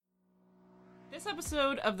This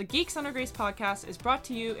episode of the Geeks Under Grace podcast is brought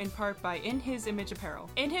to you in part by In His Image Apparel.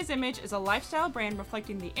 In His Image is a lifestyle brand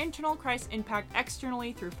reflecting the internal Christ impact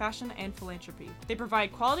externally through fashion and philanthropy. They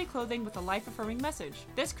provide quality clothing with a life-affirming message.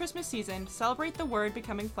 This Christmas season, celebrate the word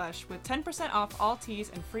becoming flesh with 10% off all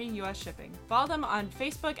tees and free US shipping. Follow them on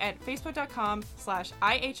Facebook at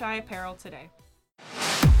facebook.com/IHI Apparel today.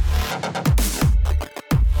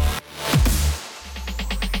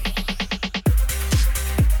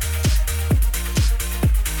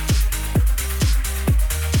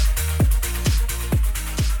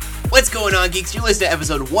 What's going on, geeks? You're listening to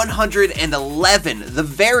episode 111, the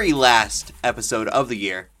very last episode of the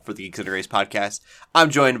year for the Geeks Under Grace podcast. I'm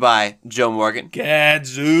joined by Joe Morgan,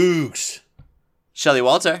 Gadzooks, Shelly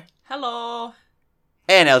Walter, Hello.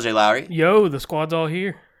 and LJ Lowry. Yo, the squad's all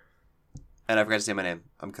here. And I forgot to say my name.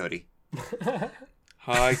 I'm Cody.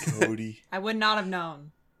 Hi, Cody. I would not have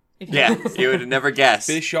known. If you Yeah, you would have never guessed.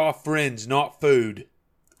 Fish are friends, not food.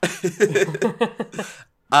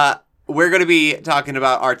 We're going to be talking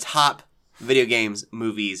about our top video games,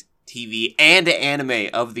 movies, TV, and anime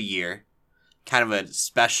of the year. Kind of a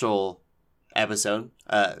special episode.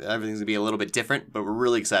 Everything's going to be a little bit different, but we're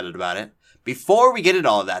really excited about it. Before we get into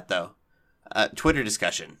all of that, though, Twitter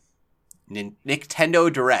discussion.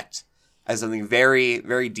 Nintendo Direct as something very,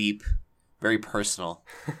 very deep, very personal.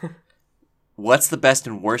 What's the best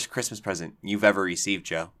and worst Christmas present you've ever received,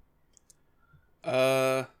 Joe?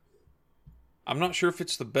 I'm not sure if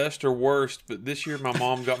it's the best or worst, but this year my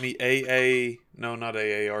mom got me not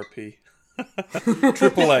AARP.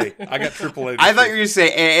 AAA. I got AAA. I thought you were going to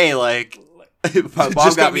say AA, like,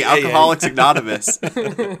 mom got me Alcoholics Anonymous.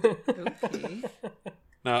 Okay.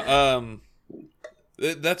 No,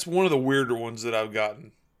 that's one of the weirder ones that I've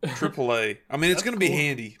gotten. AAA. I mean, it's going to be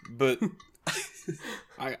handy, but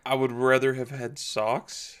I would rather have had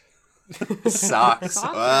socks. Socks. Socks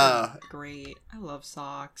Wow. are great. I love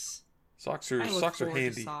socks. Socks I are look forward to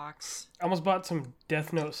handy. socks. I almost bought some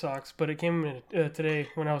Death Note socks, but it came in today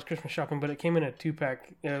when I was Christmas shopping. But it came in a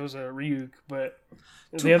 2-pack. Yeah, it was a Ryuk, but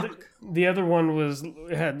the other one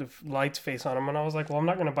it had the Light's face on them, and I was like, well, I'm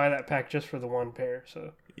not going to buy that pack just for the one pair, so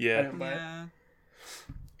I Yeah. didn't buy it.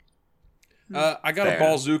 I got Fair. a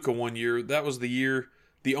Bazooka one year. That was the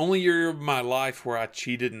only year of my life where I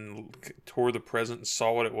cheated and tore the present and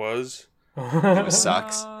saw what it was. It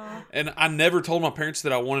sucks. And I never told my parents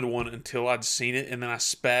that I wanted one until I'd seen it, and then I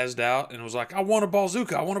spazzed out and was like, I want a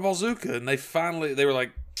bazooka. And they were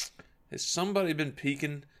like, has somebody been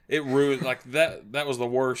peeking? It ruined, like, that was the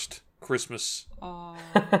worst Christmas.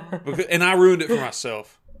 And I ruined it for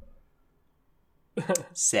myself.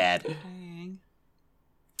 Sad. Dang.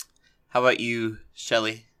 How about you,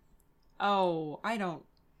 Shelly? Oh, I don't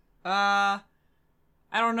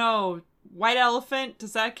know. White elephant,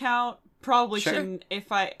 does that count? Probably Sure. shouldn't. If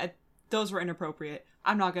those were inappropriate.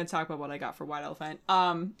 I'm not going to talk about what I got for white elephant.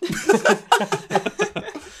 Oh,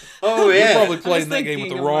 You're yeah. probably I'm playing just that game with thinking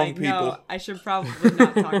the of, wrong like, people. No, I should probably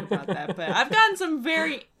not talk about that. But I've gotten some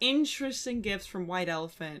very interesting gifts from white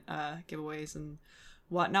elephant giveaways and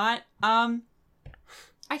whatnot.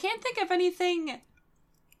 I can't think of anything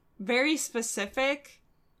very specific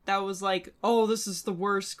that was like, oh, this is the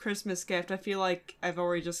worst Christmas gift. I feel like I've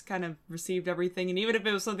already just kind of received everything. And even if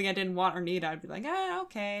it was something I didn't want or need, I'd be like,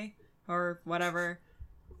 okay. Or whatever.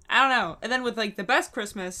 I don't know. And then with, like, the best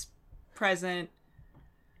Christmas present,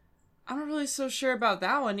 I'm not really so sure about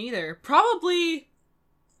that one either. Probably,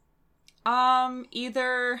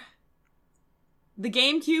 either the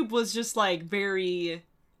GameCube was just, like, very,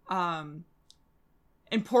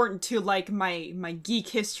 important to, like, my geek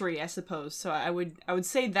history, I suppose. So I would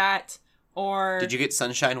say that, or... Did you get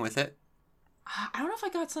Sunshine with it? I don't know if I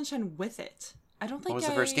got Sunshine with it. I don't think What was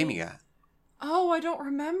the first game you got? Oh, I don't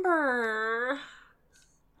remember.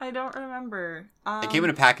 It came in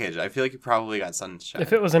a package. I feel like you probably got Sunshine.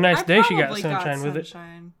 If it was a nice I day, she got probably sunshine with it.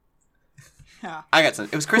 Sunshine. Yeah. I got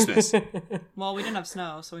Sunshine. It was Christmas. Well, we didn't have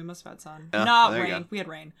snow, so we must have had sun. Oh, Not there you rain. go. We had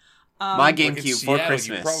rain. My Like in GameCube for Seattle,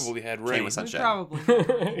 Christmas you probably had came rain. with We Sunshine. probably had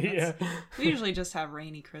rain. Yeah. We usually just have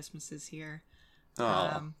rainy Christmases here.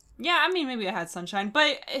 Oh. Yeah, I mean, maybe I had sunshine.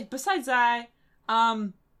 But besides that,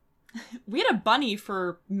 we had a bunny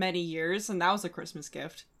for many years, and that was a Christmas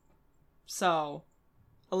gift. So,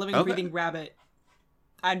 a living, Okay. breathing rabbit.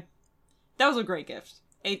 That was a great gift.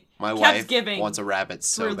 It My kept wife giving wants a rabbit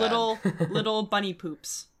so through bad. little bunny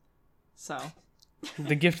poops. So,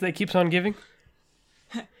 The gift that keeps on giving.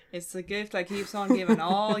 it's the gift that keeps on giving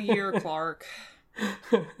all year, Clark.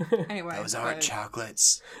 Anyway. Those aren't but-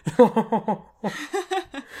 chocolates. I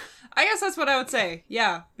guess that's what I would say.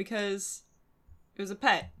 Yeah, because it was a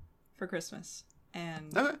pet for Christmas.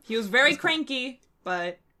 And Okay. he was very cranky,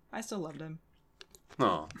 but I still loved him.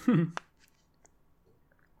 Oh.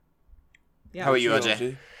 Yeah. How about you,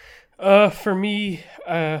 OJ? For me,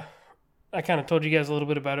 I kind of told you guys a little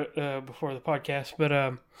bit about it before the podcast,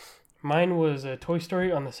 but mine was Toy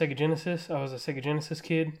Story on the Sega Genesis. I was a Sega Genesis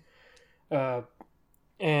kid,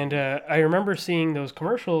 and I remember seeing those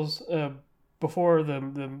commercials before the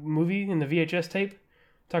movie in the VHS tape,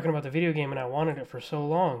 talking about the video game, and I wanted it for so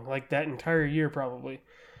long, like that entire year probably.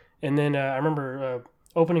 And then I remember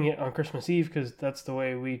opening it on Christmas Eve because that's the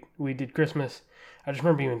way we did Christmas. I just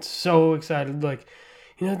remember being so excited, like,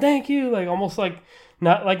 thank you, like almost like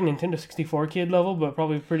not like Nintendo 64 kid level, but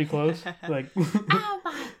probably pretty close. Like, oh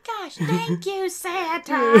my gosh, thank you,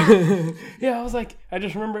 Santa. Yeah, I was like, I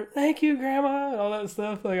just remember, thank you, Grandma, and all that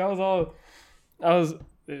stuff. Like, I was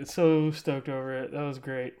so stoked over it. That was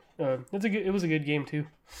great. It was a good game too.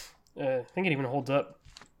 I think it even holds up.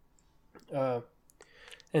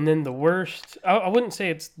 And then the worst, I wouldn't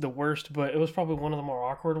say it's the worst, but it was probably one of the more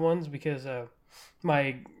awkward ones because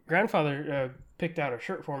my grandfather picked out a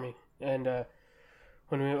shirt for me, and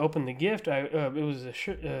when we opened the gift, it was a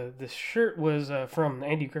shirt. This shirt was from the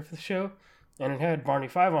Andy Griffith Show, and it had Barney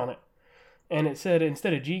 5 on it, and it said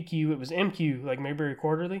instead of GQ, it was MQ, like Mayberry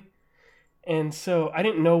Quarterly, and so I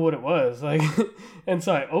didn't know what it was, like, and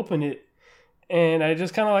so I opened it. And I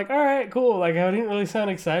just kind of like, all right, cool. Like, I didn't really sound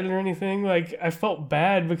excited or anything. Like, I felt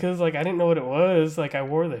bad because, like, I didn't know what it was. Like, I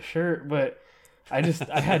wore the shirt, but I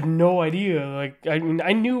had no idea. Like, I mean,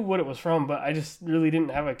 I knew what it was from, but I just really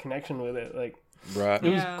didn't have a connection with it. Like, Right. it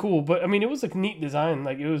was cool. But, I mean, it was a neat design.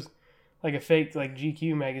 Like, it was like a fake, like,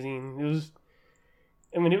 GQ magazine. It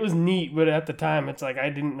was neat, but at the time, it's like I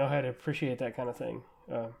didn't know how to appreciate that kind of thing.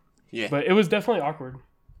 Yeah. But it was definitely awkward.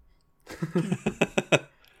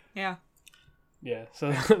 Yeah. Yeah,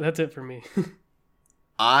 so that's it for me.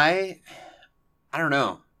 I don't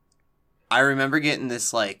know. I remember getting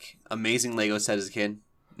this like amazing Lego set as a kid,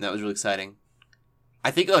 and that was really exciting. I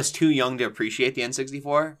think I was too young to appreciate the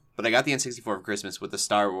N64, but I got the N64 for Christmas with the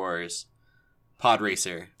Star Wars Pod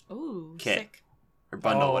Racer Ooh, kit sick. or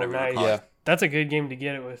bundle, Oh, whatever you nice. call Yeah. it. That's a good game to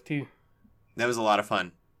get it with, too. That was a lot of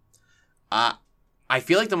fun. I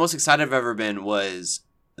feel like the most excited I've ever been was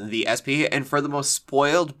the SP, and for the most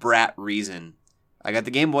spoiled brat reason. I got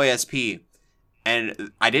the Game Boy SP,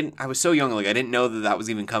 and I was so young, like, I didn't know that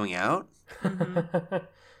was even coming out.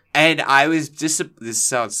 And I was just,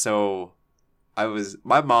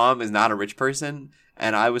 my mom is not a rich person,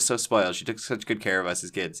 and I was so spoiled. She took such good care of us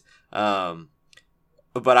as kids.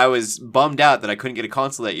 But I was bummed out that I couldn't get a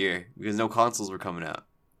console that year, because no consoles were coming out.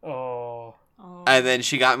 Oh. And then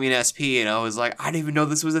she got me an SP, and I was like, I didn't even know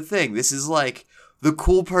this was a thing. This is like the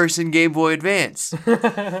cool person Game Boy Advance.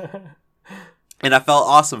 And I felt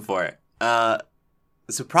awesome for it.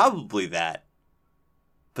 So probably that.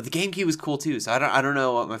 But the GameCube was cool too, so I don't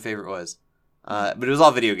know what my favorite was. But it was all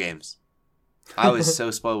video games. I was so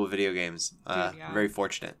spoiled with video games. Dude, yeah. Very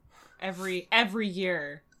fortunate. Every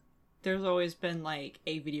year, there's always been like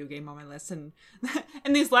a video game on my list, and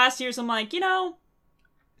in these last years, I'm like,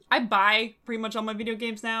 I buy pretty much all my video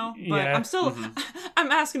games now, but Yeah. I'm still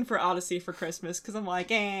I'm asking for Odyssey for Christmas because I'm like,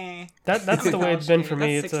 That's the way it's been for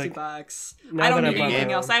me. That's It's like $60. now I don't that I need buy my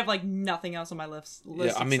anything else. own- I have like nothing else on my list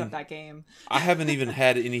I mean, except that game. I haven't even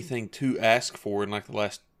had anything to ask for in like the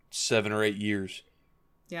last 7 or 8 years,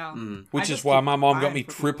 Yeah, which I is just why keep my mom got buying me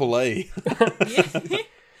for people. AAA. Yeah.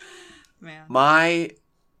 Man,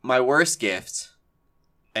 My worst gift,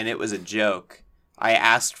 and it was a joke. I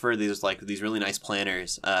asked for these really nice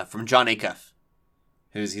planners from John Acuff,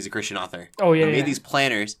 he's a Christian author. Oh, yeah, I made yeah. these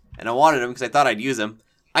planners, and I wanted them because I thought I'd use them.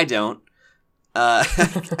 I don't. I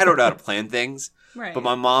don't know how to plan things. right? But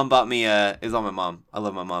my mom bought me it was on my mom. I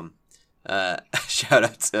love my mom. Shout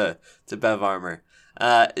out to Bev Armour.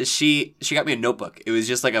 She got me a notebook. It was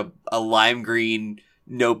just like a lime green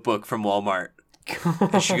notebook from Walmart.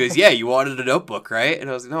 And she goes, "Yeah, you wanted a notebook, right?" And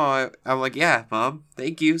I was like, "No." I'm like, "Yeah, Mom.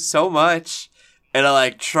 Thank you so much." And I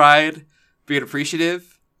like tried being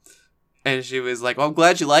appreciative. And she was like, "Well, I'm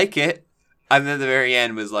glad you like it." And then the very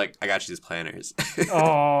end was like, "I got you these planners."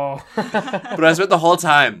 Oh. But I spent the whole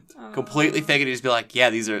time completely faking it. Just be like, "Yeah,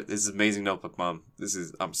 this is amazing notebook, Mom.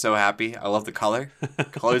 I'm so happy. I love the color.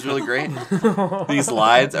 Color's really great. These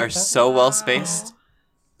lines are so well spaced."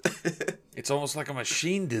 It's almost like a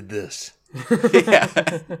machine did this. Yeah.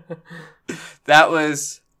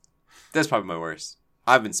 That's probably my worst.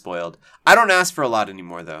 I've been spoiled. I don't ask for a lot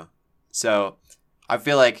anymore though. So I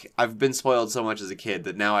feel like I've been spoiled so much as a kid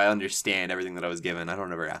that now I understand everything that I was given. I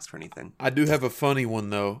don't ever ask for anything. I do have a funny one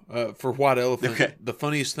though. For White Elephant, Okay. the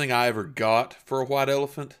funniest thing I ever got for a White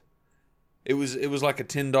Elephant, it was like a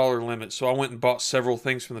 $10 limit. So I went and bought several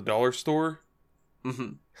things from the dollar store,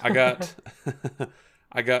 Mm-hmm.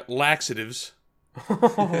 I got laxatives.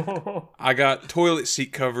 I got toilet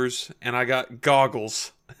seat covers, and I got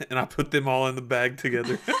goggles, and I put them all in the bag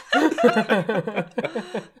together.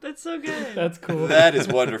 That's so good. That's cool. That is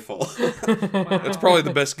wonderful. That's probably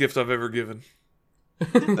the best gift I've ever given.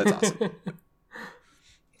 That's awesome.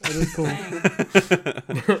 That is cool.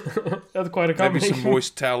 Dang. That's quite a Maybe combination. some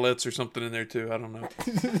moist towelettes or something in there too. I don't know.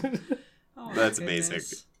 Oh, my That's goodness.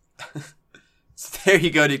 amazing. So there you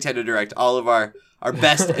go, Nintendo Direct. All of our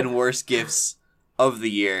best and worst gifts of the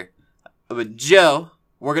year. But Joe,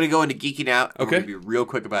 we're gonna go into geeking out. And Okay. We're gonna be real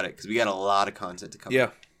quick about it because we got a lot of content to cover. Yeah.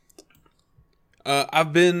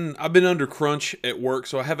 I've been under crunch at work,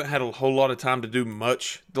 so I haven't had a whole lot of time to do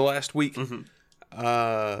much the last week,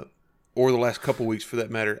 or the last couple weeks for that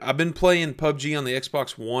matter. I've been playing PUBG on the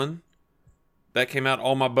Xbox One. That came out.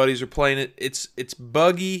 All my buddies are playing it. It's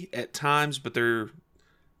buggy at times, but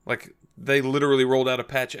they literally rolled out a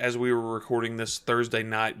patch as we were recording this Thursday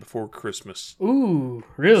night before Christmas. Ooh,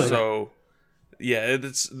 really? So, yeah,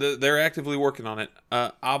 they're actively working on it.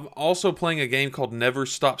 I'm also playing a game called Never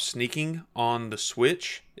Stop Sneaking on the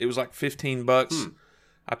Switch. It was like $15.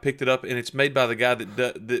 I picked it up, and it's made by the guy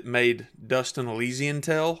that made Dust and Elysian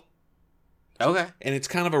Tale. Okay. And it's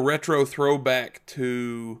kind of a retro throwback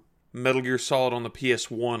to Metal Gear Solid on the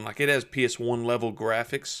PS1. Like, it has PS1 level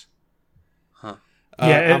graphics. Huh.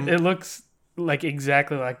 Yeah, it looks like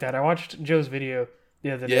exactly like that. I watched Joe's video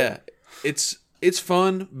the other day. Yeah, it's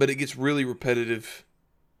fun, but it gets really repetitive.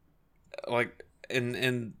 Like,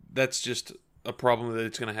 and that's just a problem that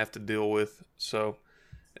it's going to have to deal with. So,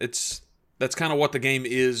 that's kind of what the game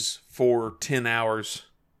is for 10 hours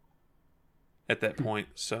at that point.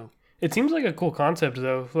 So, It seems like a cool concept,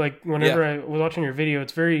 though. Like, whenever I was watching your video,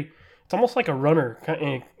 it's almost like a runner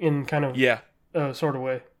in kind of yeah. Sort of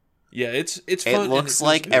way. Yeah, it's It fun. and looks it's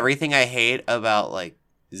like good. everything I hate about like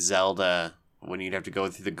Zelda when you'd have to go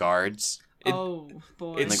through the guards Oh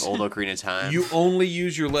boy. in like old Ocarina of Time. You only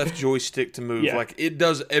use your left joystick to move. Yeah. Like, it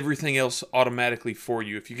does everything else automatically for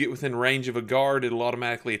you. If you get within range of a guard, it'll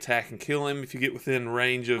automatically attack and kill him. If you get within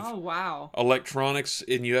range of Oh wow. electronics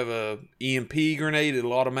and you have a EMP grenade,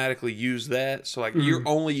 it'll automatically use that. So, like, you're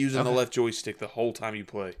only using the left joystick the whole time you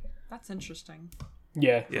play. That's interesting.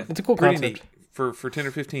 Yeah, Yeah, it's a cool pretty concept. neat. For $10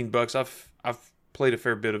 or $15, I've played a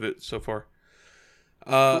fair bit of it so far.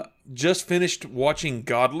 Just finished watching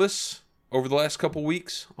Godless over the last couple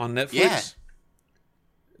weeks on Netflix.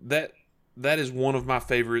 Yeah. That is one of my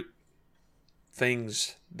favorite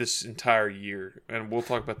things this entire year, and we'll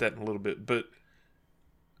talk about that in a little bit. But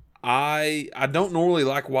I don't normally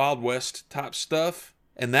like Wild West type stuff,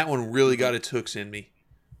 and that one really got its hooks in me.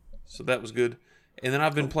 So that was good. And then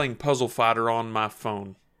I've been playing Puzzle Fighter on my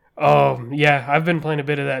phone. Oh, yeah, I've been playing a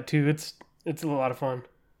bit of that too. It's a lot of fun.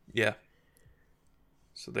 Yeah.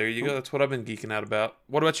 So there you go. That's what I've been geeking out about.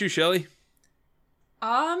 What about you, Shelly?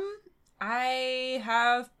 I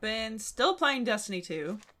have been still playing Destiny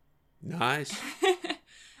 2. Nice.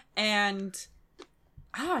 And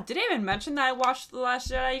did I even mention that I watched The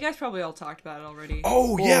Last Jedi? You guys probably all talked about it already.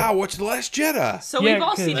 Oh, yeah, I watched The Last Jedi. So Yeah, we've all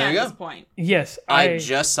 'cause- seen it There at you this go. point. Yes, I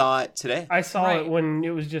just saw it today. I saw Right. it when it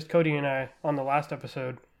was just Cody and I on the last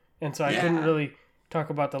episode, and so I Yeah. couldn't really talk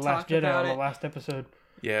about the Last Talk Jedi about on the it. last episode.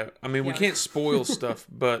 Yeah, I mean, we Yeah. can't spoil stuff,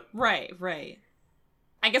 but Right.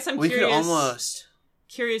 I guess I'm We could curious almost.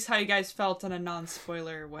 how you guys felt in a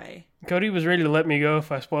non-spoiler way. Cody was ready to let me go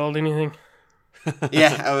if I spoiled anything.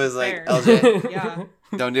 Yeah, I was like, Fair. LJ, Yeah.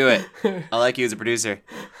 don't do it. I like you as a producer.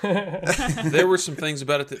 there were some things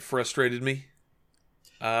about it that frustrated me.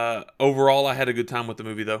 Overall, I had a good time with the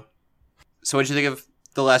movie, though. So what'd you think of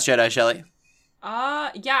The Last Jedi, Shelley?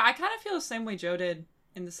 Yeah, I kind of feel the same way Joe did,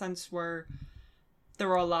 in the sense where there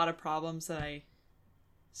were a lot of problems that I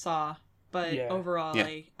saw, but Yeah. overall,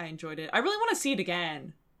 Yeah. I enjoyed it. I really want to see it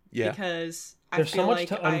again Yeah. because There's I feel so much like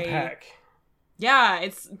to unpack. Yeah,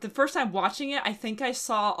 it's the first time watching it. I think I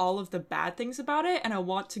saw all of the bad things about it, and I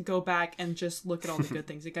want to go back and just look at all the good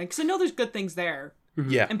things again because I know there's good things there,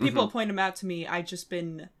 Yeah. and people point them out to me. I've just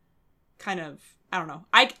been kind of, I don't know.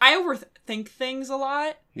 I overthink things a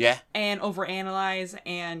lot Yeah. and overanalyze,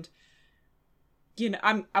 and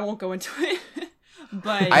I won't go into it,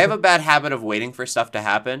 but I have a bad habit of waiting for stuff to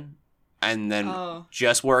happen and then Oh.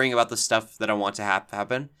 just worrying about the stuff that I want to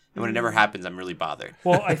happen. And when it never happens, I'm really bothered.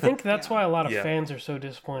 Well, I think that's Yeah. why a lot of Yeah. fans are so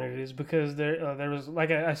disappointed is because there was,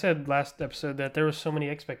 like I said last episode, that there was so many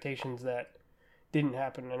expectations that didn't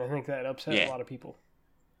happen, and I think that upset Yeah. a lot of people.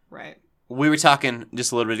 right. We were talking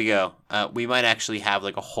just a little bit ago. We might actually have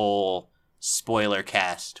like a whole spoiler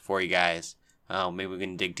cast for you guys. Maybe we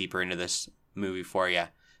can dig deeper into this movie for you.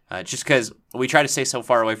 just because we try to stay so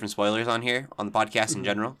far away from spoilers on here on the podcast in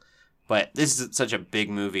general. But this is such a big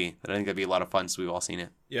movie that I think that'd be a lot of fun. So we've all seen it.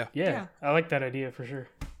 Yeah, I like that idea for sure.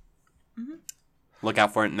 Look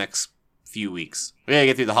out for it next few weeks. We gotta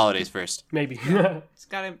get through the holidays first. Maybe. It's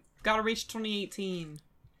gotta reach 2018.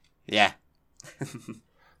 Yeah.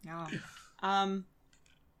 Yeah.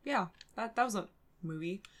 Yeah. That was a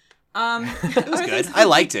movie. It was good. I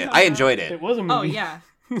liked it. I enjoyed It it. was a movie. Oh yeah.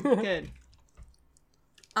 Good.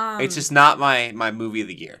 It's just not my movie of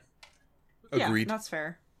the year. Agreed. Yeah, that's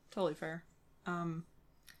fair. Totally fair.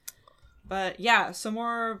 But yeah, some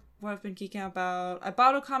more what I've been geeking out about. I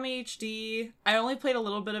bought Okami HD. I only played a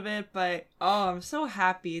little bit of it, but I'm so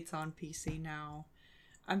happy it's on PC now.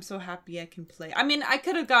 I'm so happy I can play. I mean, I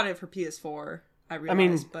could have got it for PS4. I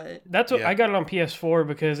realized, but That's what Yeah. I got it on PS4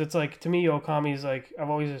 because it's like, to me, Okami's like, I've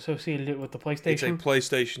always associated it with the It's a PlayStation.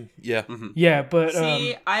 PlayStation. Yeah. Yeah, but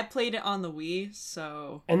see, I played it on the Wii,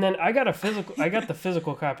 so and then I got the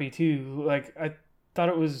physical copy too. Like, I thought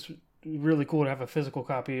it was really cool to have a physical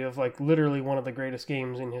copy of like literally one of the greatest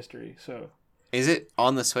games in history. So Is it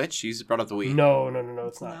on the Switch? You brought up the Wii. no,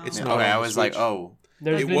 it's not. No. It's Yeah, not okay, on I the was like, Switch. oh.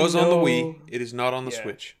 There's It been was on the no- Wii. It is not on the Yeah.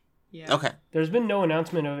 Switch. yeah. Okay. There's been no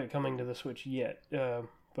announcement of it coming to the Switch yet,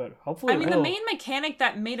 but hopefully I it mean, will. the main mechanic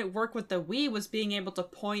that made it work with the Wii was being able to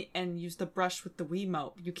point and use the brush with the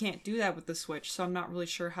Wiimote. You can't do that with the Switch, so I'm not really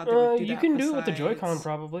sure how they would do that. you can do it with the besides- Joy-Con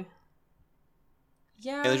probably.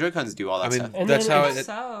 Yeah, Yeah, the Joy-Cons do all that I mean, stuff. And that's then how I it. guess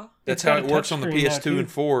so. That's It's how got it a works on the touchscreen now, PS2 too.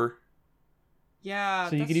 and 4. Yeah,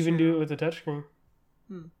 So you that's could even true. do it with the touchscreen.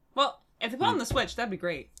 Well, if they put it on the Switch, that'd be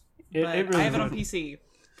great. It, But it really I have it on would. PC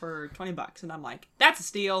for $20, and I'm like, that's a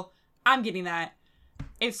steal. I'm getting that.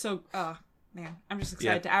 It's so, man, I'm just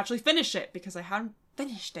excited Yeah. to actually finish it because I haven't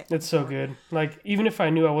finished it. It's so good. Like, even if I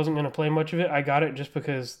knew I wasn't going to play much of it, I got it just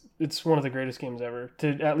because it's one of the greatest games ever.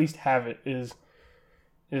 To at least have it is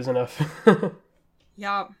enough.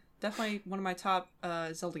 Yeah, definitely one of my top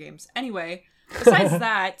Zelda games. Anyway, besides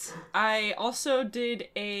that, I also did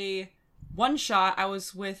a one-shot. I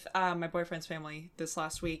was with my boyfriend's family this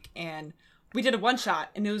last week, and we did a one-shot,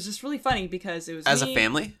 and it was just really funny because it was As me- a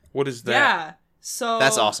family? What is that? Yeah, so...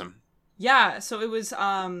 That's awesome. Yeah, so it was,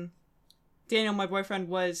 Daniel, my boyfriend,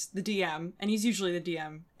 was the DM, and he's usually the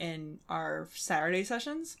DM in our Saturday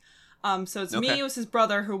sessions. So it's me, Okay. it was his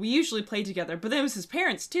brother, who we usually played together, but then it was his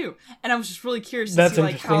parents, too. And I was just really curious to That's see,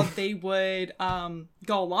 like, how interesting. they would,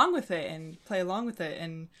 go along with it and play along with it.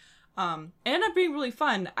 And, it ended up being really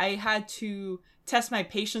fun. I had to test my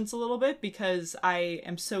patience a little bit because I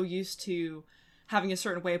am so used to having a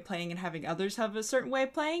certain way of playing and having others have a certain way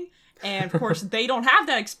of playing. And of course they don't have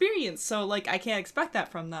that experience, so like I can't expect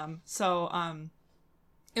that from them. So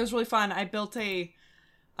it was really fun. I built a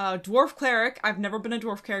dwarf cleric. I've never been a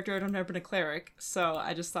dwarf character, I've never been a cleric, so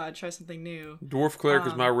I just thought I'd try something new. Dwarf Cleric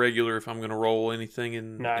is my regular if I'm going to roll anything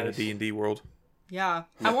in a Nice. D&D world. Yeah.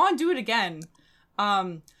 I want to do it again.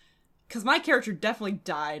 Because my character definitely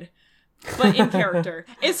died. But in character.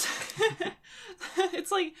 It's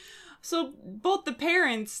it's like, so both the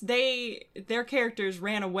parents, their characters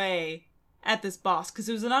ran away at this boss because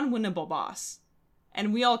it was an unwinnable boss.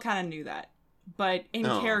 And we all kind of knew that. But in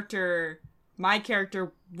Oh. character, my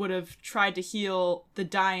character would have tried to heal the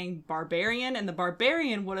dying barbarian, and the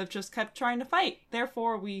barbarian would have just kept trying to fight.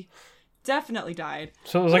 Therefore, we definitely died.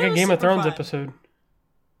 So it was But like it a was Game of super Thrones fun. episode.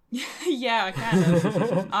 Yeah, kind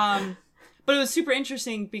of. But it was super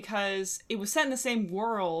interesting because it was set in the same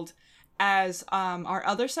world as our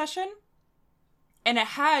other session, and it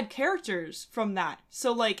had characters from that.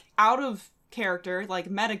 So like out of character, like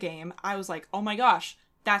metagame, I was like, oh my gosh,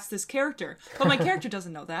 that's this character. But my character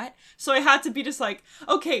doesn't know that. So I had to be just like,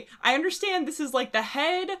 okay, I understand this is like the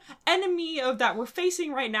head enemy of that we're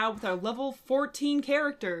facing right now with our level 14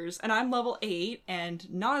 characters, and I'm level 8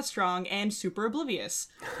 and not as strong and super oblivious.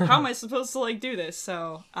 How am I supposed to like do this?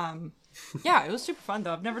 So, yeah, it was super fun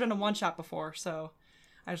though. I've never done a one shot before, so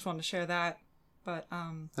I just wanted to share that. But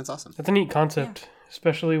That's awesome. That's a neat concept,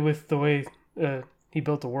 especially with the way he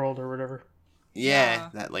built the world or whatever. Yeah, Yeah.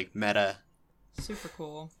 that like meta. super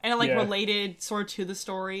cool. And it like Yeah. related sort of to the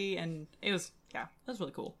story, and it was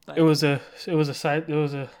really cool. But, It was a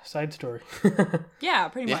side story. yeah,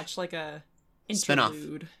 pretty Yeah. much like a Spin-off.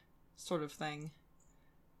 interlude sort of thing.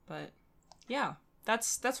 But yeah,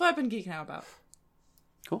 that's what I've been geeking out about.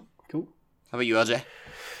 Cool. Cool. How about you, LJ?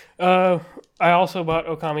 I also bought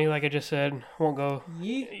Okami, like I just said. Won't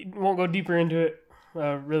go deeper into it.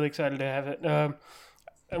 Really excited to have it.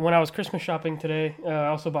 When I was Christmas shopping today, I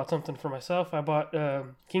also bought something for myself. I bought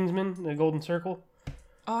Kingsman: The Golden Circle.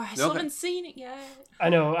 Oh, I still Okay. haven't seen it yet. I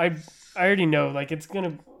know. I already know. Like it's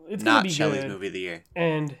gonna Not be Shelley's good. movie of the year.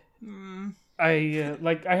 And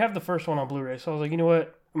I have the first one on Blu-ray, so I was like, you know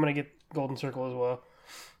what, I'm gonna get Golden Circle as well.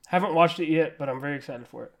 Haven't watched it yet, but I'm very excited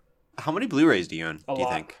for it. How many Blu-rays do you own? A do you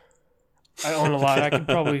lot. think? I own a lot. I could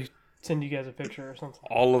probably send you guys a picture or something.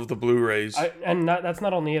 All of the Blu-rays. That's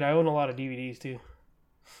not only it. I own a lot of DVDs too.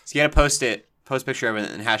 So you gotta post a picture of it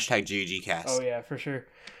and hashtag GGCast. Oh yeah, for sure.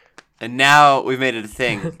 And now we've made it a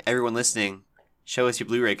thing. Everyone listening, show us your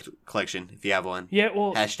Blu-ray collection if you have one. Yeah,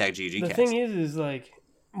 well, Hashtag GGCast. the thing is like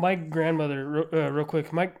my grandmother. Real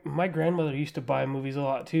quick, my grandmother used to buy movies a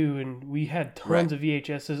lot too, and we had tons of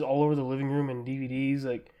VHSs all over the living room and DVDs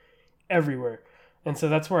like everywhere. And so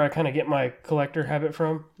that's where I kind of get my collector habit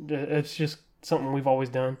from. It's just something we've always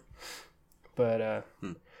done. But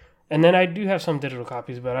and then I do have some digital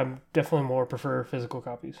copies, but I'm definitely more prefer physical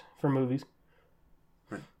copies for movies.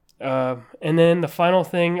 Right. And then the final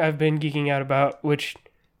thing I've been geeking out about, which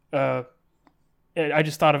I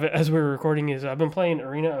just thought of it as we were recording, is I've been playing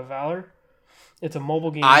Arena of Valor. It's a mobile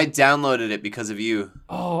game. I downloaded it because of you.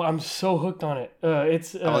 Oh, I'm so hooked on it.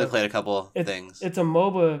 I've I've only played a couple things. It's a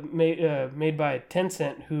MOBA made by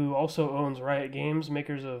Tencent, who also owns Riot Games,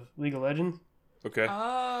 makers of League of Legends. Okay.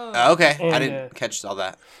 Oh, okay. And, I didn't catch all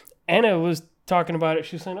that. Anna was talking about it.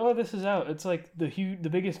 She was saying, "Oh, this is out. It's like the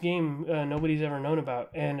biggest game nobody's ever known about."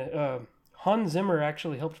 And Hans Zimmer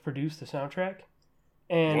actually helped produce the soundtrack.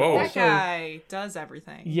 And Whoa. That also, guy does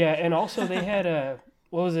everything. yeah, and also they had a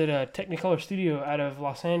Technicolor Studio out of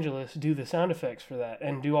Los Angeles do the sound effects for that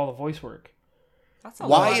and do all the voice work. That's a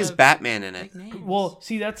Why lot is of Batman in it? big names. Well,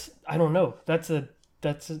 see, I don't know. That's an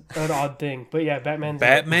odd thing. But yeah,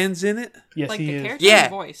 Batman's in it? Yes, like he the is. character Yeah.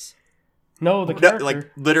 voice. No, the No, character.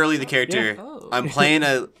 like literally the character. Yeah. Oh. I'm playing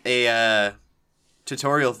a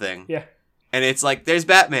tutorial thing. Yeah. And it's like, there's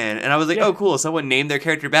Batman. And I was like, Yeah. oh, cool. Someone named their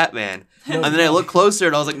character Batman. And then I looked closer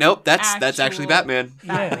and I was like, nope, that's actually Actual Batman.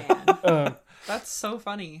 Batman. That's so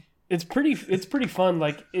funny. It's pretty fun.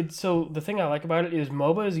 Like so the thing I like about it is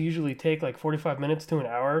MOBAs usually take like 45 minutes to an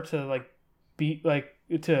hour to like beat like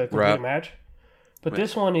to complete Right. a match. But Right.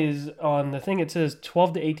 this one is on the thing, it says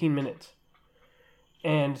 12 to 18 minutes.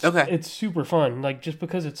 And Okay. it's super fun, like just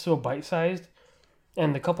because it's so bite-sized.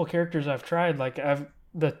 And the couple characters I've tried, like I've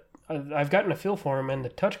gotten a feel for them, and the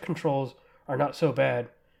touch controls are not so bad.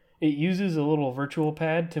 It uses a little virtual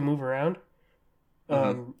pad to move around.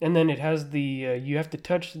 And then it has the you have to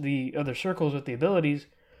touch the other circles with the abilities,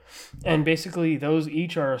 and basically those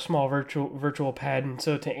each are a small virtual pad, and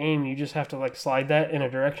so to aim you just have to like slide that in a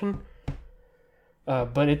direction.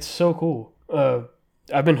 But it's so cool.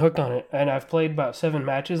 I've been hooked on it, and I've played about 7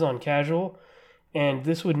 matches on casual, and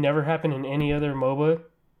this would never happen in any other MOBA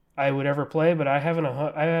I would ever play. But I have a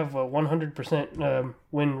 100%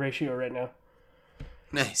 win ratio right now.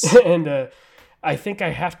 Nice. And I think I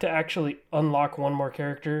have to actually unlock one more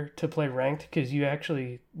character to play ranked, because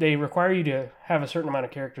they require you to have a certain amount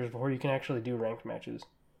of characters before you can actually do ranked matches.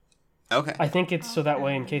 Okay. I think it's so that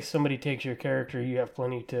way in case somebody takes your character, you have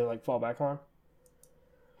plenty to like fall back on.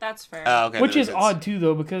 That's fair. Okay. Which that is makes sense. odd too,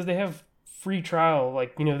 though, because they have free trial.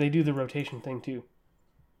 Like, they do the rotation thing too.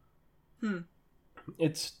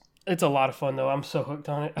 It's a lot of fun though. I'm so hooked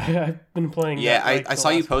on it. I've been playing. Yeah, that, like, I the saw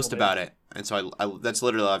you last couple post days. about it. And so I that's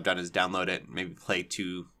literally all I've done is download it and maybe play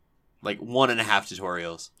 1.5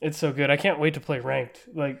 tutorials. It's so good. I can't wait to play ranked.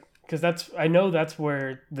 Like, because I know that's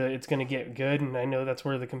where it's going to get good, and I know that's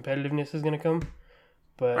where the competitiveness is going to come.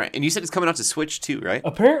 But Right. And you said it's coming out to Switch too, right?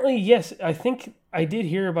 apparently, yes. I think I did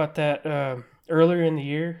hear about that earlier in the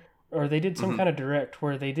year, or they did some kind of direct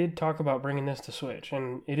where they did talk about bringing this to Switch,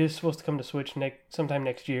 and it is supposed to come to Switch sometime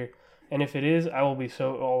next year. And if it is, I will be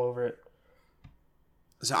so all over it.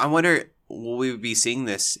 So I wonder, will we be seeing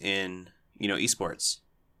this in, esports?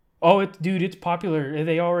 Oh, dude, it's popular.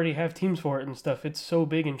 They already have teams for it and stuff. It's so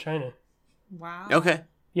big in China. Wow. Okay.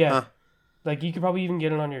 Yeah. Huh. Like, you could probably even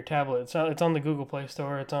get it on your tablet. It's on the Google Play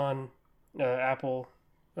Store. It's on Apple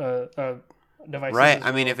devices. Right. as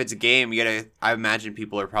I mean, well. if it's a game, I imagine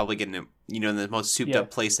people are probably getting it, in the most souped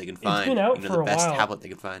up place they can find. been out the for a best while. tablet they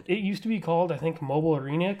can find. It used to be called, I think, Mobile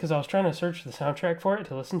Arena, because I was trying to search the soundtrack for it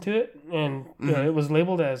to listen to it, and it was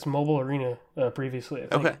labeled as Mobile Arena previously, I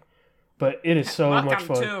think. Okay. But it is so much Welcome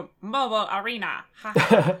fun. to Mobile Arena. Ha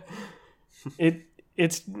ha.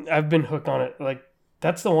 I've been hooked on it. Like,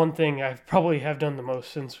 that's the one thing I probably have done the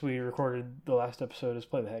most since we recorded the last episode, is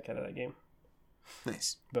play the heck out of that game.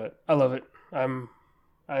 Nice. But I love it. I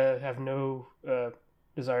have no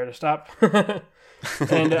desire to stop.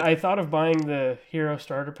 And I thought of buying the Hero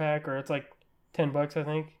Starter Pack, or it's like $10, I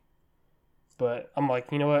think. But I'm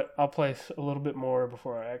like, you know what? I'll play a little bit more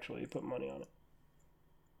before I actually put money on it.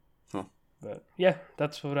 Huh. But yeah,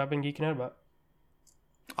 that's what I've been geeking out about.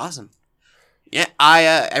 Awesome.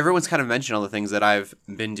 Yeah, everyone's kind of mentioned all the things that I've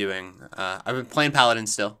been doing. I've been playing Paladin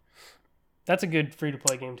still. That's a good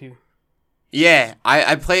free-to-play game, too. Yeah,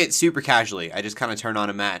 I play it super casually. I just kind of turn on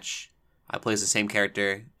a match. I play as the same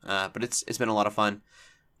character, but it's been a lot of fun.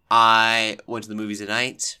 I went to the movies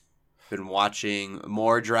tonight. Been watching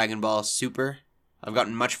more Dragon Ball Super. I've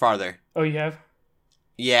gotten much farther. Oh, you have?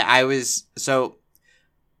 Yeah, I was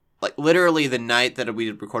like literally the night that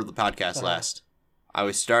we recorded the podcast last. I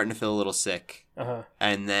was starting to feel a little sick,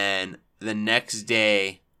 and then the next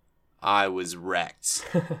day, I was wrecked.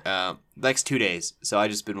 Next 2 days, so I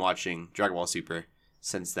just been watching Dragon Ball Super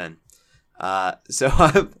since then. So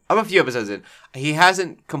I'm a few episodes in. He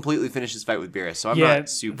hasn't completely finished his fight with Beerus, so I'm not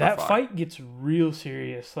super that far. fight gets real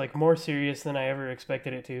serious, like more serious than I ever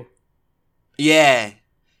expected it to. Yeah,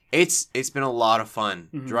 it's been a lot of fun.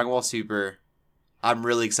 Mm-hmm. Dragon Ball Super. I'm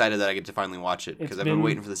really excited that I get to finally watch it because I've been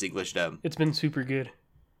waiting for this English dub. It's been super good.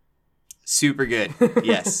 Super good,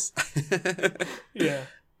 yes. Yeah.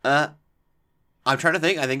 I'm trying to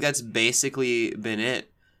think. I think that's basically been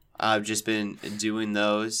it. I've just been doing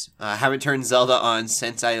those. I haven't turned Zelda on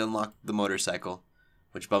since I unlocked the motorcycle,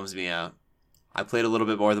 which bums me out. I played a little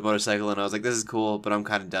bit more of the motorcycle and I was like, this is cool, but I'm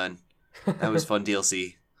kind of done. That was fun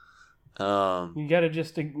DLC. You gotta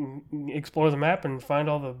just explore the map and find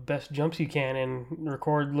all the best jumps you can and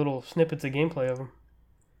record little snippets of gameplay of them.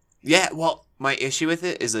 Yeah, well, my issue with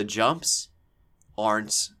it is the jumps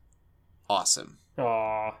aren't awesome.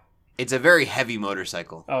 Aw. It's a very heavy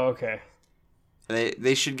motorcycle. Oh, okay.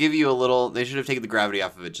 They should give you a little. They should have taken the gravity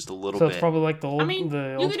off of it just a little So bit. it's probably like the old, you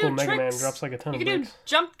old could school do Mega Man tricks. drops like a ton You of could do bricks.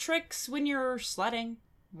 jump tricks when you're sledding.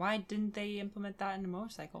 Why didn't they implement that in a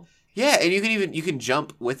motorcycle? Yeah, and you can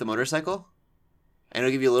jump with the motorcycle, and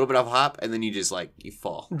it'll give you a little bit of a hop, and then you just you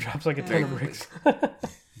fall. Drops like a ton Very of bricks.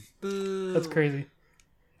 Boo. That's crazy.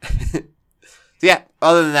 So yeah,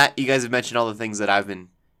 other than that, you guys have mentioned all the things that I've been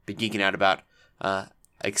geeking out about.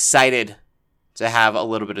 Excited to have a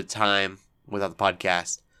little bit of time without the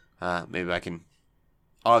podcast. Maybe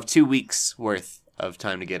I'll have 2 weeks worth of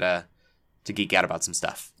time to get to geek out about some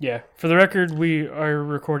stuff. Yeah. For the record, we are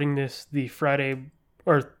recording this the Friday,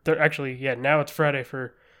 actually, yeah, now it's Friday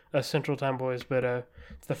for us Central Time boys, but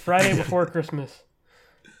it's the Friday before Christmas.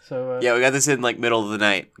 So Yeah, we got this in middle of the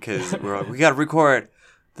night because we got to record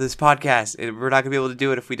this podcast, and we're not gonna be able to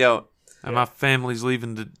do it if we don't. And my family's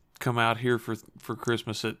leaving to come out here for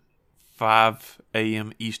Christmas at 5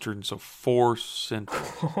 a.m. Eastern, so 4 Central.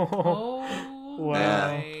 Oh,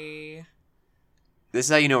 Wow. boy. This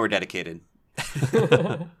is how you know we're dedicated.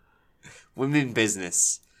 Women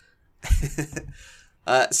business.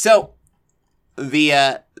 So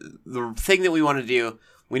the thing that we want to do,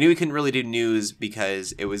 we knew we couldn't really do news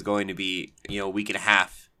because it was going to be a week and a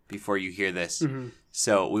half before you hear this. Mm-hmm.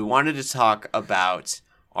 So we wanted to talk about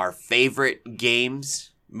our favorite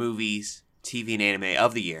games, movies, TV, and anime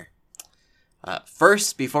of the year.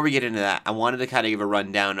 First, before we get into that, I wanted to kind of give a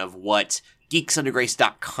rundown of what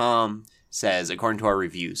geeksundergrace.com says according to our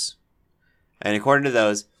reviews. And according to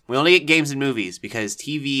those, we only get games and movies because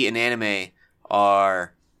TV and anime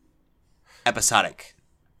are episodic.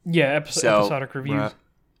 Yeah, So, episodic reviews. right.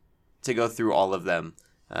 To go through all of them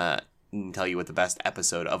and tell you what the best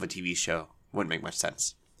episode of a TV show wouldn't make much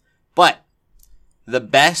sense. But the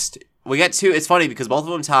best, we got two. It's funny because both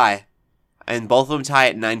of them tie, and both of them tie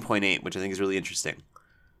at 9.8, which I think is really interesting.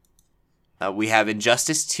 We have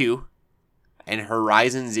Injustice 2 and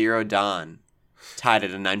Horizon Zero Dawn tied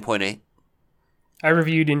at a 9.8. I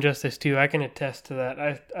reviewed Injustice 2. I can attest to that.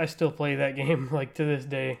 I still play that game to this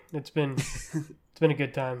day. It's been a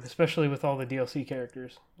good time, especially with all the DLC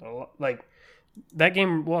characters. That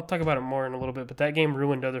game, well, I'll talk about it more in a little bit, but that game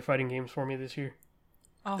ruined other fighting games for me this year.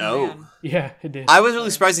 Oh, Oh. man. Yeah, it did. I was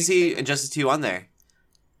really surprised to see Injustice 2 on there.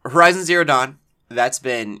 Horizon Zero Dawn, that's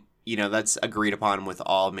been, that's agreed upon with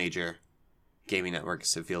all major gaming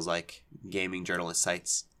networks, it feels like. Gaming journalist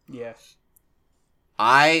sites. Yeah.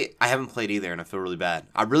 I haven't played either, and I feel really bad.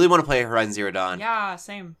 I really want to play Horizon Zero Dawn. Yeah,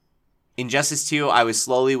 same. Injustice 2, I was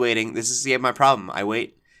slowly waiting. This is my problem. I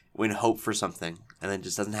wait in hope for something, and then it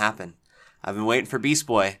just doesn't happen. I've been waiting for Beast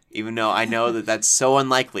Boy, even though I know that that's so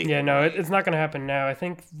unlikely. Yeah, no, it's not going to happen now. I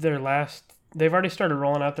think they've already started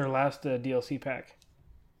rolling out their last DLC pack.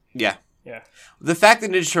 Yeah. Yeah. The fact that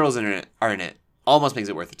Ninja Turtles are in it almost makes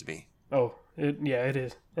it worth it to me. Oh, it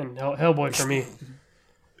is. And Hellboy for me.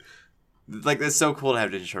 That's so cool to have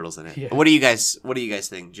Ninja Turtles in it. Yeah. What do you guys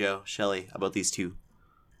think, Joe, Shelley, about these two?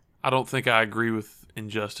 I don't think I agree with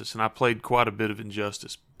Injustice, and I played quite a bit of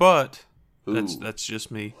Injustice, but Ooh. that's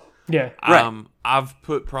just me. Yeah. Right. I've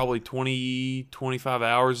put probably 20, 25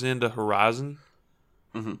 hours into Horizon,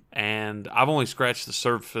 Mhm. and I've only scratched the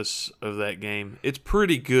surface of that game. It's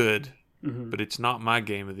pretty good, Mhm. but it's not my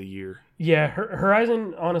game of the year. Yeah,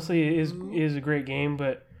 Horizon honestly is a great game,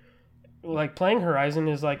 but like playing Horizon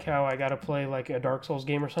is like how I gotta play like a Dark Souls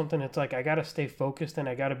game or something. It's like I gotta stay focused and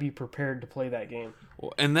I gotta be prepared to play that game.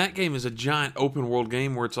 Well, and that game is a giant open world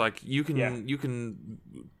game where it's like you can Yeah. you can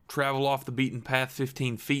travel off the beaten path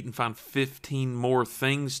 15 feet and find 15 more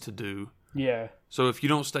things to do. Yeah, So if you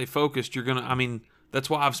don't stay focused, you're gonna. I mean, that's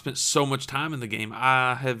why I've spent so much time in the game.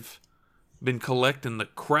 I have been collecting the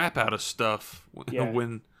crap out of stuff Yeah.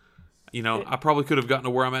 when. I probably could have gotten to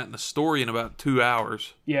where I'm at in the story in about 2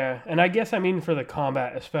 hours. yeah, and I guess I mean for the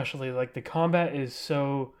combat especially, like the combat is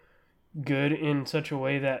so good in such a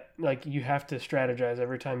way that like you have to strategize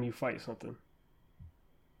every time you fight something.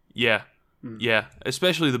 Yeah. Mm. Yeah.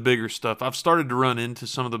 Especially the bigger stuff. I've started to run into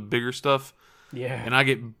some of the bigger stuff, Yeah, and I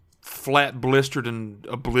get flat blistered and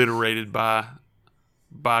obliterated by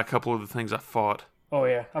a couple of the things I fought. oh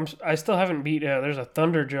yeah, I still haven't beat. There's a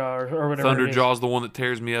Thunderjaw or whatever. it is. Thunderjaw's the one that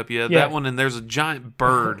tears me up. Yeah, Yeah. that one. And there's a giant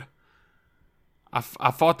bird. I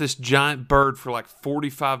fought this giant bird for like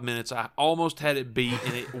 45 minutes. I almost had it beat,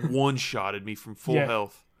 and it one-shotted me from full Yeah.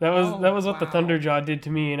 health. That was Oh, what the wow. Thunderjaw did to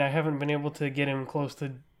me, and I haven't been able to get him close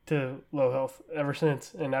to low health ever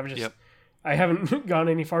since. And I've just Yep. I haven't gone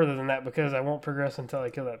any farther than that because I won't progress until I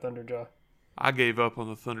kill that Thunderjaw. I gave up on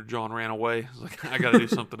the Thunderjaw and ran away. I was like, I got to do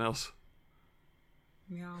something else.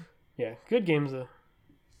 Yeah. Yeah, good games though.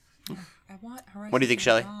 I want Horizon What do you think,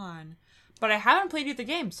 Zero Shelley? Dawn, but I haven't played either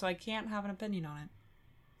game, so I can't have an opinion on it.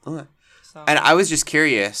 Okay. So And I was just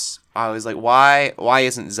curious. I was like, why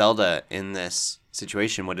isn't Zelda in this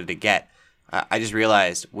situation? What did it get? I just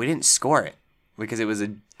realized we didn't score it because it was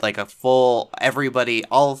a full everybody,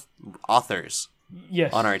 all authors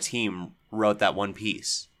Yes. on our team wrote that one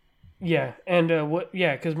piece. Yeah, and what?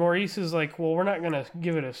 Yeah, because Maurice is like, well, we're not gonna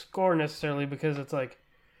give it a score necessarily because it's like,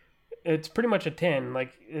 it's pretty much a 10.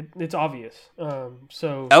 Like it's obvious.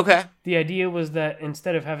 So Okay. the idea was that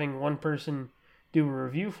instead of having one person do a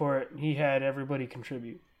review for it, he had everybody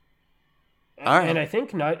contribute. All right. And I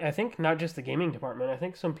think not just the gaming department. I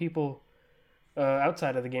think some people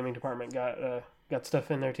outside of the gaming department got stuff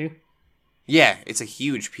in there too. Yeah, it's a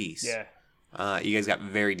huge piece. Yeah. You guys got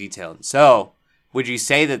very detailed. So, would you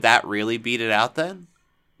say that really beat it out then?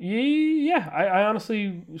 Yeah, I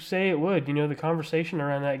honestly say it would. You know, the conversation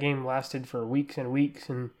around that game lasted for weeks and weeks,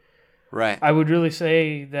 and Right. I would really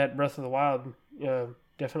say that Breath of the Wild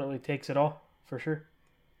definitely takes it all, for sure.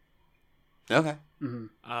 Okay.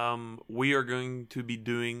 We are going to be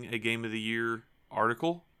doing a Game of the Year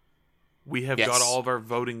article. We have Yes. got all of our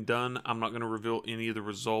voting done. I'm not going to reveal any of the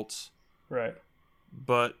results, Right.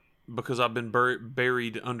 but because I've been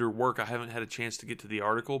buried under work, I haven't had a chance to get to the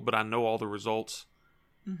article, but I know all the results.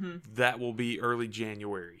 That will be early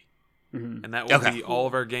January. Mm-hmm. And that will Okay. be all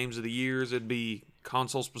of our games of the years. It'd be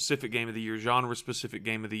console-specific game of the year, genre-specific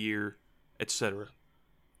game of the year, etc.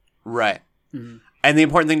 Right. Mm-hmm. And the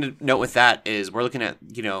important thing to note with that is we're looking at,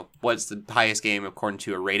 what's the highest game according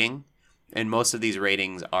to a rating. And most of these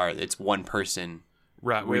ratings it's one person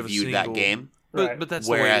Right, we have a reviewed that single- game. But Right. but that's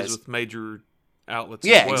the way it Whereas- is with major outlets.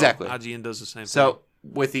 Yeah, as well. exactly. IGN does the same thing. So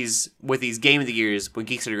with these Game of the Years, when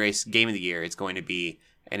Geeks Under Grace Game of the Year, it's going to be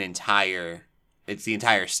it's the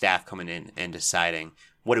entire staff coming in and deciding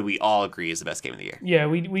what do we all agree is the best game of the year. Yeah,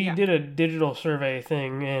 we Yeah. did a digital survey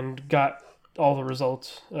thing and got all the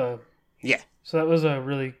results. Yeah. So that was a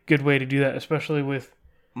really good way to do that, especially with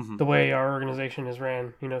Mhm. the way our organization is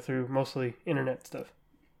ran, through mostly internet stuff.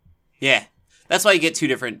 Yeah. That's why you get two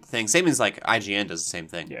different things. Same as like IGN does the same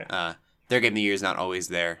thing. Yeah. Their Game of the Year is not always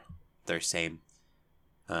their same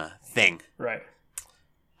thing. Right.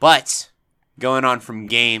 But going on from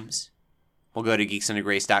games, we'll go to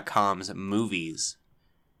geeksundergrace.com's movies.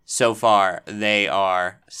 So far, they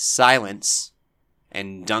are Silence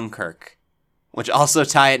and Dunkirk, which also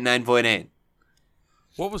tie at 9.8.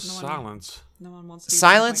 what was No one- Silence? no one wants to.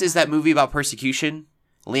 Silence is that movie about persecution.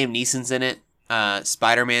 Liam Neeson's in it.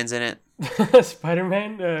 Spider-Man's in it.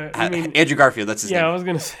 Spider-Man? I mean, Andrew Garfield, that's his yeah, I name. was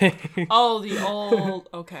going to say Oh, the old.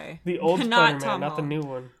 Okay. the old Not Spider-Man, Tom not the Holland. new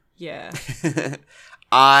one. Yeah.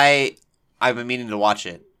 I've been meaning to watch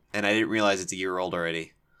it, and I didn't realize it's a year old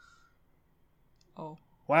already. Oh.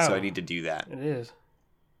 Wow. So I need to do that. It is.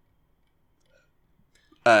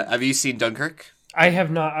 Have you seen Dunkirk? I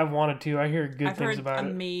have not. I wanted to. I hear good I've things heard about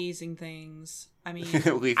it. amazing things. I mean,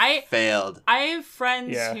 We I failed. I have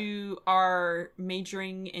friends Yeah. who are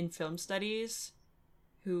majoring in film studies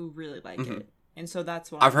who really like Mhm. it. And so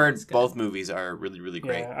that's why I've heard it's good. both movies are really, really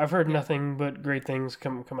great. Yeah, I've heard nothing but great things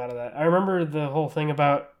come out of that. I remember the whole thing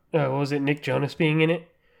about what was it, Nick Jonas being in it,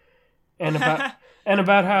 and about And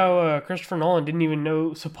about how Christopher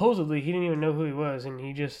Nolan supposedly he didn't even know who he was, and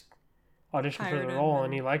he just auditioned for Hired the him role,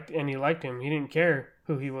 and- and he liked him. He didn't care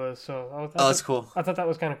who he was, so Oh, that's cool. I thought that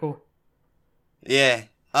was kind of cool. Yeah.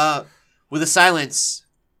 With the silence,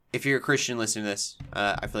 if you're a Christian listening to this,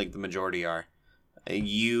 I feel like the majority are.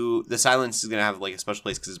 The silence is gonna have like a special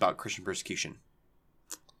place because it's about Christian persecution.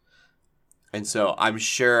 And so I'm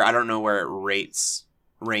sure, I don't know where it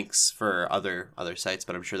ranks for other sites,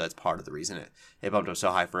 but I'm sure that's part of the reason it bumped up so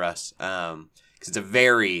high for us. Because it's a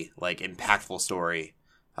very like impactful story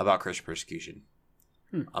about Christian persecution.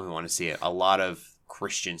 I want to see it. A lot of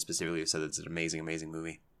Christians specifically have said it's an amazing, amazing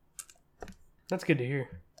movie. That's good to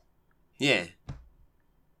hear. Yeah.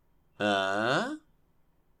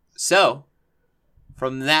 So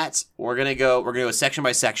from that, we're gonna go section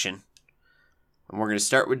by section, and we're gonna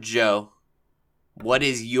start with Joe. What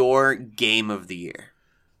is your game of the year?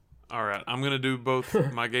 All right, I'm gonna do both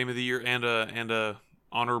my game of the year and a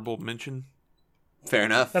honorable mention. Fair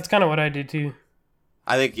enough. That's kind of what I did too.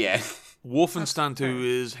 I think yeah. Wolfenstein 2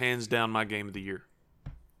 is hands down my game of the year.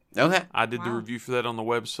 Okay. I did the Wow. review for that on the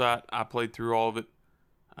website. I played through all of it.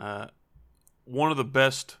 One of the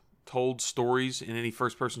best told stories in any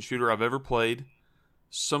first-person shooter I've ever played.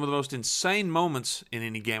 Some of the most insane moments in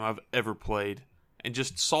any game I've ever played. And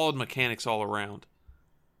just solid mechanics all around.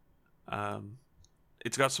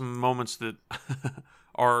 It's got some moments that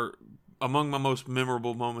are among my most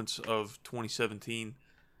memorable moments of 2017.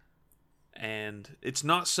 And it's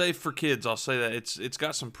not safe for kids, I'll say that. It's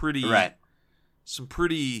got some pretty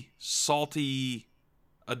salty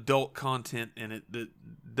adult content in it that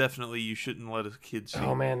definitely you shouldn't let a kid see.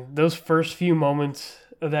 Oh man, those first few moments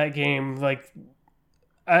of that game, like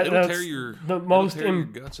It'll tear your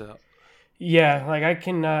guts out. Yeah, like I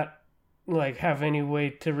cannot like have any way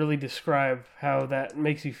to really describe how that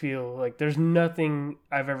makes you feel. Like there's nothing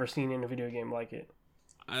I've ever seen in a video game like it.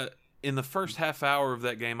 In the first half hour of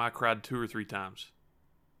that game, I cried 2 or 3 times.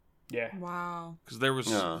 Yeah. Wow. Because there was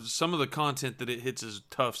some of the content that it hits is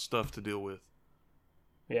tough stuff to deal with.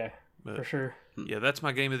 Yeah, But, for sure. Yeah, that's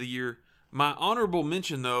my game of the year. My honorable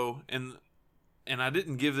mention, though, and I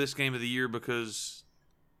didn't give this game of the year because,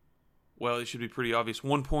 well, it should be pretty obvious.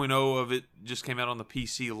 1.0 of it just came out on the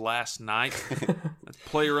PC last night. That's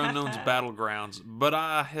PlayerUnknown's Battlegrounds. But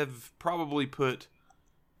I have probably put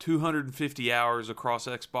 250 hours across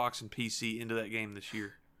Xbox and PC into that game this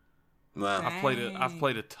year. Wow. I've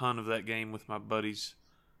played a ton of that game with my buddies,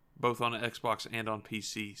 both on Xbox and on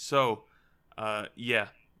PC. So, yeah,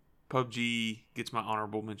 PUBG gets my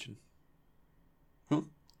honorable mention.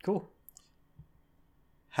 Cool.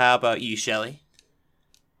 How about you, Shelly?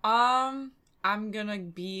 I'm gonna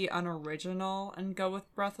be unoriginal and go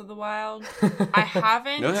with Breath of the Wild. I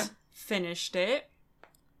haven't Okay. finished it,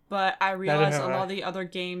 but I realized have a lot I. of the other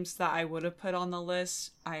games that I would have put on the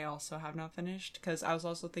list, I also have not finished because I was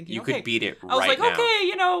also thinking, You okay, could beat it I was right like, now. okay,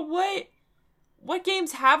 you know what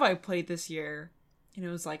games have I played this year? And it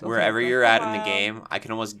was like, okay, Wherever Breath you're of the at in the Wild. game, I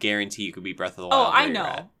can almost guarantee you could beat Breath of the Oh, Wild. I where you're know.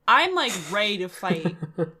 at. I'm like ready to fight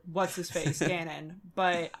what's his face, Ganon,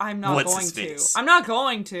 but I'm not What's going his to. face? I'm not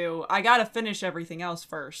going to. I gotta finish everything else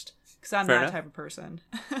first because I'm Fair that enough. type of person.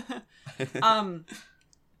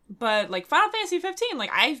 But like Final Fantasy 15, like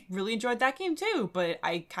I really enjoyed that game too, but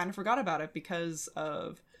I kind of forgot about it because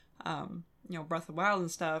of Breath of the Wild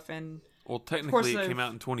and stuff. And Well, course technically, it I've- came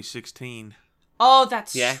out in 2016. oh,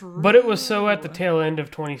 that's Yeah. true. But it was so at the tail end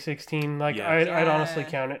of 2016. Like Yeah. I'd honestly Yeah.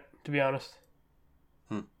 count it, to be honest.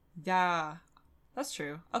 Yeah, that's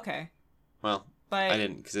true. Okay, Well, but I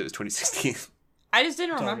didn't because it was 2016. I just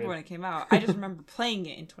didn't It's all remember good. when it came out. I just remember playing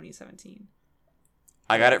it in 2017.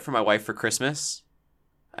 I got it for my wife for Christmas,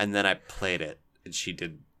 and then I played it, and she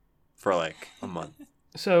did for like a month.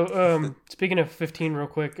 So, speaking of 15 real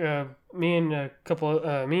quick, me and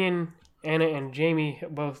Anna and Jamie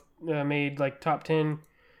both made like top 10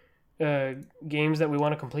 games that we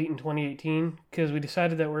want to complete in 2018 because we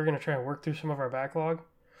decided that we're going to try and work through some of our backlog.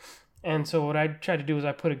 And so what I tried to do is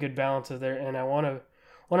I put a good balance of there, and one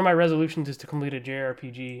of my resolutions is to complete a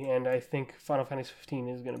JRPG, and I think Final Fantasy 15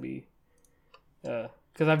 is going to be,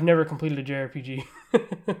 because I've never completed a JRPG.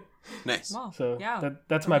 Nice. Well, So yeah,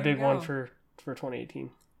 that's Well, my there you big one go. for 2018.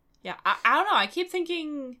 Yeah, I don't know. I keep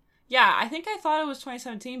thinking. Yeah, I think I thought it was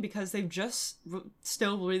 2017 because they've just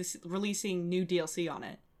still releasing new DLC on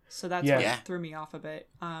it, so that's Yeah. what Yeah. threw me off a bit.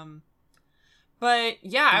 But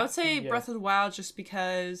yeah, I would say Yeah. Breath of the Wild just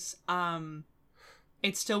because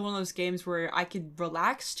it's still one of those games where I could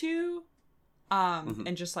relax to,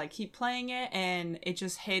 and just like keep playing it, and it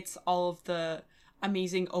just hits all of the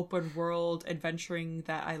amazing open world adventuring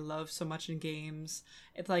that I love so much in games.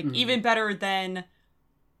 It's like even better than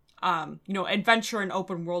adventure and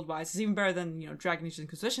open world wise. It's even better than, Dragon Age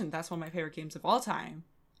Inquisition. That's one of my favorite games of all time.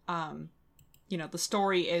 The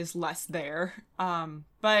story is less there.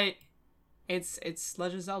 But it's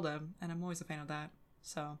Legend of Zelda, and I'm always a fan of that.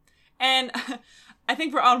 So, and I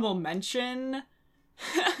think for honorable mention,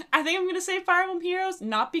 I think I'm going to say Fire Emblem Heroes,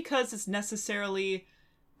 not because it's necessarily,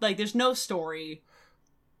 there's no story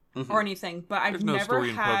or anything, but I've There's no never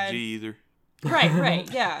story had... in PUBG either.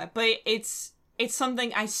 Right, yeah, but it's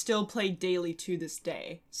something I still play daily to this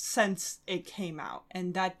day, since it came out,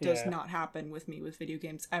 and that does not happen with me with video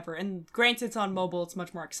games ever. And granted, it's on mobile, it's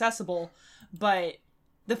much more accessible, but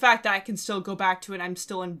the fact that I can still go back to it, I'm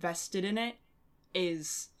still invested in it,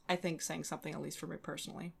 is, I think, saying something, at least for me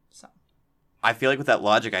personally, so... I feel like with that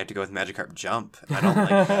logic, I have to go with Magikarp Jump. I don't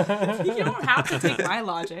like that. You don't have to take my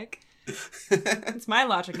logic. It's my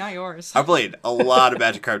logic, not yours. I played a lot of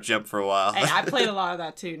Magikarp Jump for a while. Hey, I played a lot of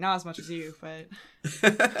that too. Not as much as you, but...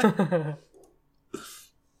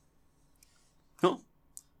 Cool.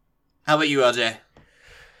 How about you, LJ?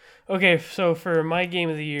 Okay, so for my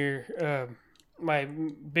game of the year, my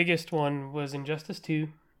biggest one was Injustice 2.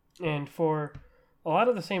 And for a lot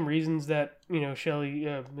of the same reasons that, Shelly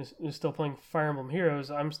is still playing Fire Emblem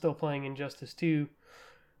Heroes, I'm still playing Injustice 2.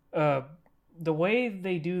 The way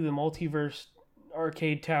they do the multiverse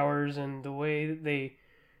arcade towers and the way they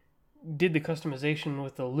did the customization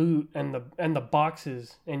with the loot and the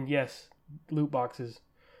boxes, and yes, loot boxes,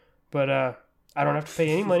 but I don't have to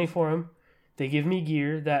pay any money for them. They give me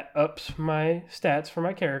gear that ups my stats for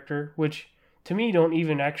my character, which to me don't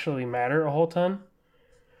even actually matter a whole ton.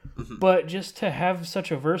 But just to have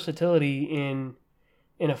such a versatility in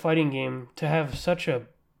a fighting game, to have such a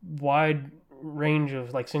wide range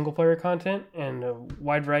of single player content and a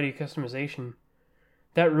wide variety of customization,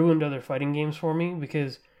 that ruined other fighting games for me,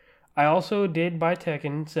 because I also did buy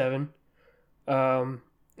Tekken 7,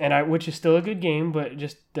 which is still a good game, but it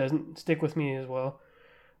just doesn't stick with me as well.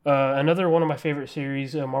 Another one of my favorite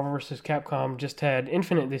series, Marvel vs. Capcom, just had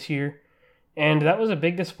Infinite this year. And that was a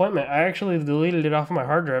big disappointment. I actually deleted it off of my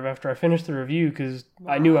hard drive after I finished the review, because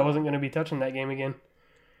I knew I wasn't going to be touching that game again.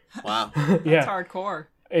 Wow. That's hardcore.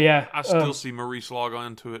 Yeah. I still see Maurice log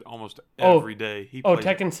on to it almost every day. He plays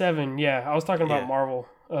Tekken 7. Yeah, I was talking about Marvel.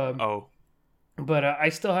 But I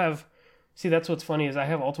still have... See, that's what's funny, is I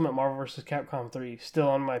have Ultimate Marvel vs. Capcom 3 still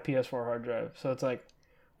on my PS4 hard drive. So it's like,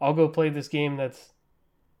 I'll go play this game that's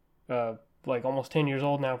almost 10 years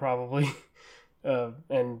old now, probably.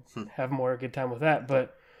 And have more good time with that.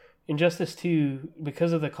 But Injustice 2,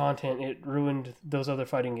 because of the content, it ruined those other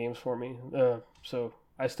fighting games for me. So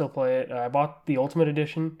I still play it. I bought the Ultimate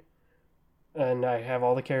Edition, and I have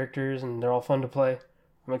all the characters, and they're all fun to play.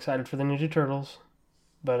 I'm excited for the Ninja Turtles.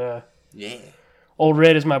 But Old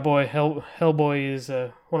Red is my boy. Hellboy is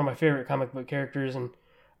one of my favorite comic book characters, and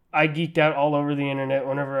I geeked out all over the internet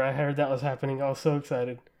whenever I heard that was happening. I was so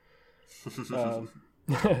excited.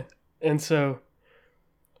 And so...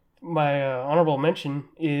 my honorable mention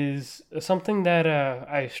is something that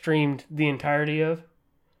I streamed the entirety of,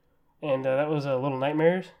 and that was Little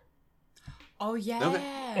Nightmares. Oh, yeah. Okay.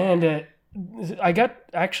 And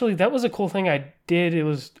that was a cool thing I did. It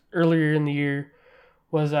was earlier in the year,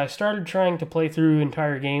 was I started trying to play through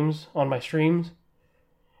entire games on my streams.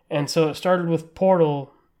 And so it started with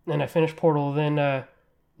Portal, and I finished Portal. Then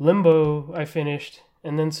Limbo I finished,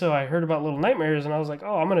 and then so I heard about Little Nightmares, and I was like,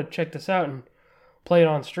 oh, I'm going to check this out and play it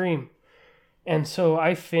on stream. And so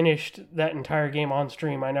I finished that entire game on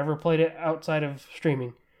stream. I never played it outside of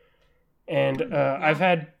streaming. And I've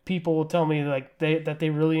had people tell me that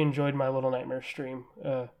they really enjoyed my Little Nightmares stream.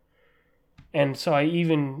 And so I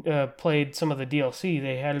even played some of the DLC.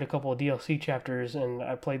 They had a couple of DLC chapters, and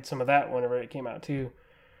I played some of that whenever it came out too.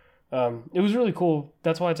 It was really cool.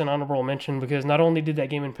 That's why it's an honorable mention, because not only did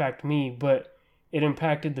that game impact me, but it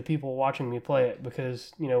impacted the people watching me play it.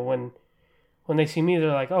 Because when they see me,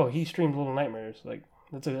 they're like, "Oh, he streamed Little Nightmares.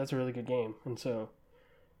 That's a really good game." And so,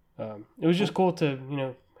 it was just cool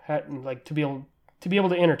to to be able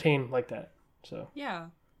to entertain like that. So yeah,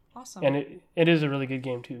 awesome. And it is a really good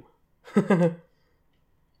game too.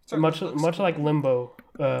 much like Limbo,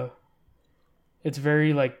 it's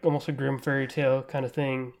very almost a grim fairy tale kind of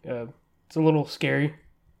thing. It's a little scary,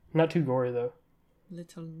 not too gory though.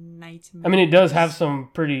 Little Nightmares. I mean, it does have some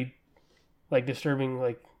pretty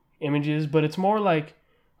disturbing images, but it's more like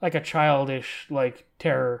a childish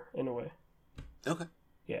terror in a way. Okay.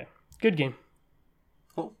 Yeah, good game.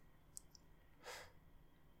 Cool.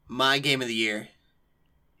 My game of the year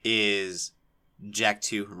is Jak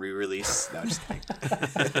 2 re-release. No, just kidding.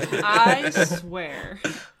 I swear.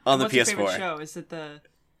 On the What's PS4. Your favorite show? Is it the...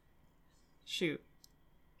 Shoot.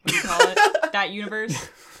 What do you call it? That universe?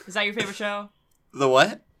 Is that your favorite show? The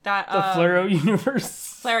what? That The Flaro universe.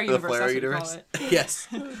 Flare The universe. Flare That's universe. what you call it. Yes.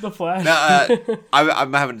 The Flash. No,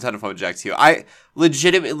 I'm having a ton of fun with Jak 2. I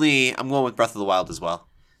legitimately, I'm going with Breath of the Wild as well.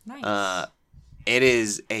 Nice. It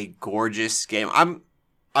is a gorgeous game.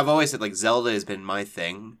 I've always said like Zelda has been my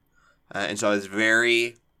thing, and so I was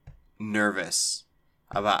very nervous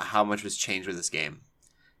about how much was changed with this game.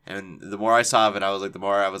 And the more I saw of it, the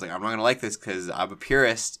more I was like, I'm not gonna like this because I'm a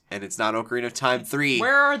purist, and it's not Ocarina of Time 3.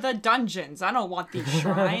 Where are the dungeons? I don't want these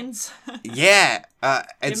shrines. Yeah, and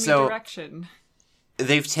Give me so direction.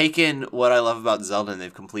 they've taken what I love about Zelda and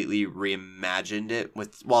they've completely reimagined it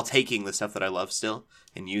while taking the stuff that I love still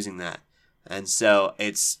and using that. And so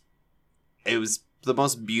it was the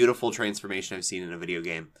most beautiful transformation I've seen in a video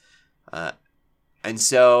game. And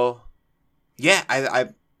so, yeah,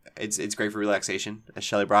 it's great for relaxation, as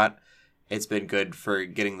Shelly brought. It's been good for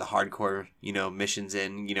getting the hardcore, missions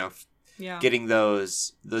in, Yeah. getting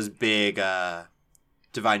those big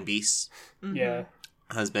divine beasts Mhm. Yeah.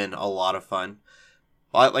 has been a lot of fun.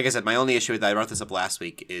 Well, like I said, my only issue with that, I brought this up last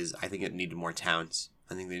week, is I think it needed more towns.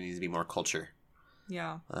 I think there needs to be more culture.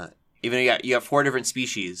 Yeah. Even you got 4 different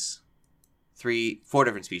species. 4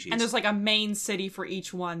 different species. And there's like a main city for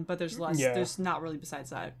each one, but there's less. Yeah. There's not really besides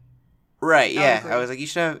that. Right, I yeah. agree. I was like, you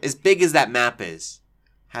should have, as big as that map is,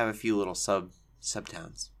 have a few little sub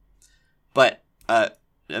towns. But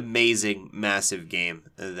amazing, massive game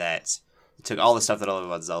that took all the stuff that I love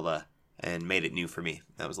about Zelda and made it new for me.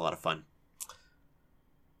 That was a lot of fun.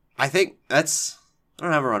 I think I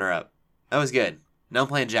don't have a runner up. That was good. Now I'm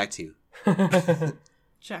playing Jak 2.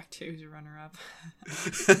 Jak 2 is your runner-up.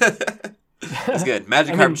 It's good.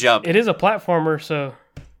 Magikarp Jump. It is a platformer, so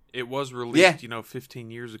It was released, Yeah.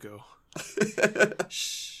 15 years ago.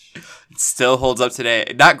 Shh. It still holds up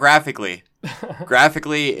today. Not graphically.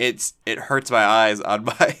 Graphically, it hurts my eyes on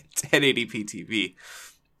my 1080p TV,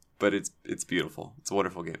 but it's beautiful. It's a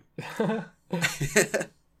wonderful game.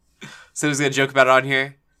 So I was gonna joke about it on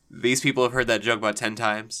here. These people have heard that joke about 10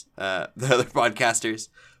 times. The other podcasters,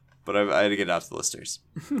 but I had to get it out to the listeners.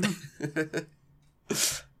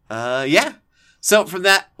 Yeah. So from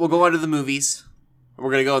that, we'll go on to the movies.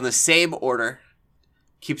 We're gonna go in the same order.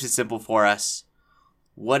 Keeps it simple for us.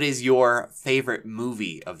 What is your favorite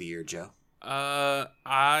movie of the year, Joe?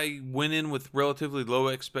 I went in with relatively low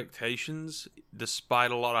expectations,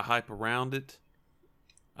 despite a lot of hype around it.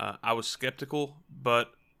 I was skeptical,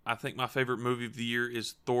 but I think my favorite movie of the year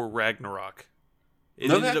is Thor Ragnarok. It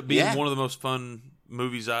Okay, ended up being yeah. one of the most fun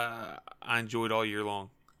movies I enjoyed all year long.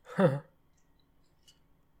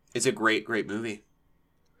 It's a great, great movie.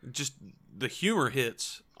 Just the humor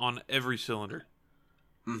hits on every cylinder.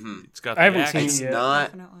 Mm-hmm. It's got I haven't action. seen It's it yet. not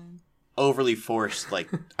Definitely. overly forced like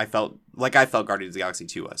I felt Guardians of the Galaxy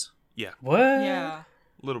 2 was. what? Yeah.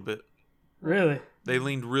 A little bit. Really? They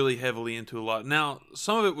leaned really heavily into a lot. Now,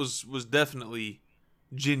 some of it was definitely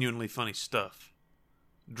genuinely funny stuff.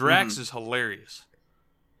 Drax is hilarious.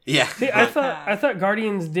 Yeah. See, I thought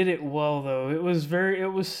Guardians did it well though. It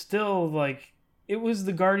was still like it was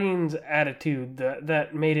the Guardians attitude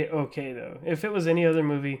that made it okay though. If it was any other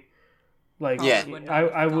movie, like Yeah. Would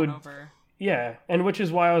not I have gone would over. yeah, and which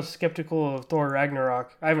is why I was skeptical of Thor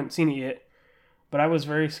Ragnarok. I haven't seen it yet, but I was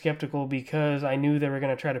very skeptical because I knew they were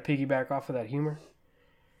going to try to piggyback off of that humor,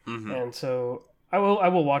 and so I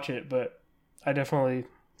will watch it. But I definitely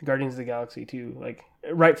Guardians of the Galaxy 2, like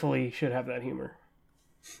rightfully should have that humor.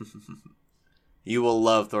 You will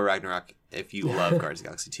love Thor Ragnarok if you love Guardians of the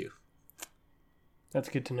Galaxy 2. That's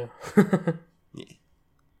good to know. Yeah.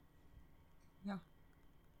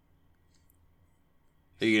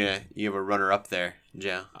 Yeah. You have a runner up there,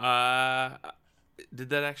 Joe. Did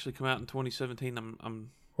that actually come out in 2017?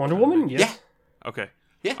 I'm Wonder Woman, yes. Yeah. okay.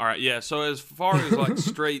 Yeah. All right. Yeah. So as far as like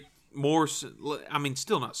straight,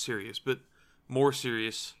 still not serious, but more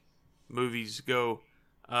serious movies go,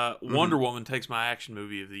 Wonder Woman takes my action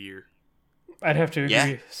movie of the year. I'd have to agree.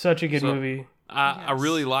 Yeah. Such a good So- movie. I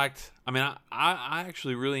really liked. I mean, I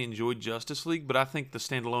actually really enjoyed Justice League, but I think the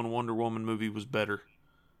standalone Wonder Woman movie was better.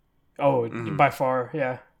 Oh, by far,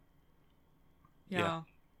 yeah. Yeah.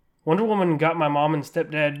 Wonder Woman got my mom and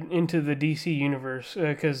stepdad into the DC universe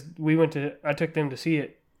because I took them to see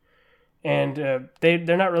it, and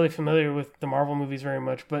they're not really familiar with the Marvel movies very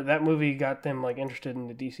much, but that movie got them like interested in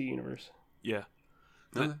the DC universe. Yeah.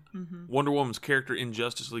 Okay. Wonder Woman's character in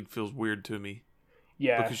Justice League feels weird to me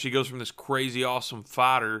Yeah, because she goes from this crazy awesome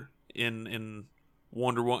fighter in the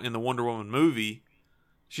Wonder Woman movie.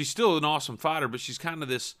 She's still an awesome fighter, but she's kind of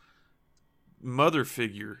this mother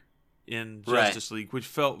figure in Right. Justice League, which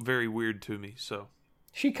felt very weird to me. So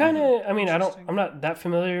she kind of. I mean, I'm not that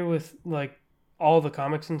familiar with like all the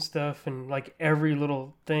comics and stuff and like every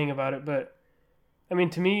little thing about it. But I mean,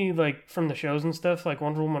 to me, like from the shows and stuff, like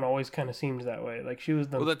Wonder Woman always kind of seemed that way. Like she was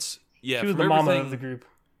the Well, that's yeah. she was from the mama everything- of the group.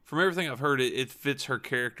 From everything I've heard, it fits her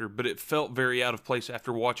character, but it felt very out of place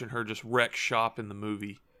after watching her just wreck shop in the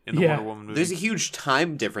movie, in the Yeah. Wonder Woman movie. There's a huge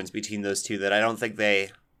time difference between those two that I don't think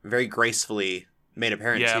they very gracefully made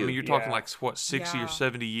apparent yeah, too. I mean, you're talking Yeah. like, what, 60 Yeah. or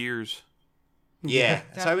 70 years? yeah.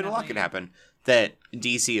 So I mean, a lot could Definitely. happen that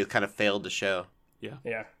DC has kind of failed to show.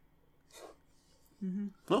 Yeah.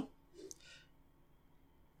 Well,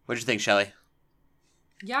 what'd you think, Shelley?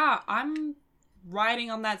 Yeah, I'm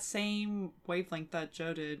riding on that same wavelength that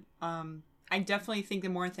Joe did. I definitely think the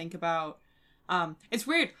more I think about, it's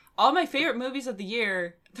weird. All my favorite movies of the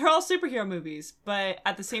year, they're all superhero movies, but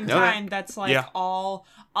at the same Okay. time, that's like Yeah. all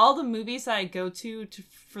the movies that I go to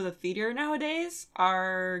for the theater nowadays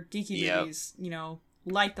are geeky Yep. movies. You know,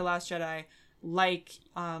 like The Last Jedi, like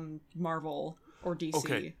Marvel or DC.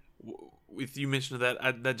 Okay. If you mentioned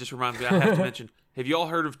that, that just reminds me, I have to mention, have you all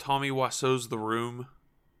heard of Tommy Wiseau's The Room?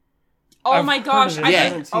 Oh I've my heard gosh! of it. I Yeah.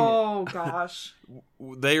 haven't seen oh gosh!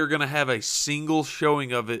 They are going to have a single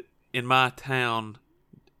showing of it in my town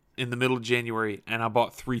in the middle of January, and I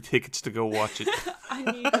bought 3 tickets to go watch it. I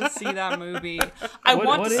need to see that movie. I What-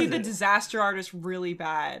 want what to see is The it? Disaster Artist really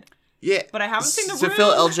bad, Yeah, but I haven't seen The to Room.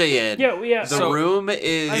 fill LJ in. Yeah. The So- Room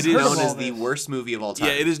is I've heard known of as all the this. worst movie of all time.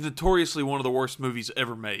 Yeah, it is notoriously one of the worst movies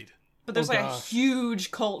ever made. But there's Oh, like a gosh.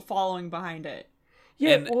 huge cult following behind it.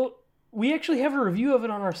 Yeah, And- well, we actually have a review of it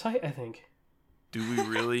on our site, I think. Do we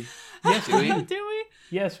really? Yes, Do we? Do we?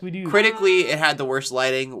 Yes, we do. Critically, it had the worst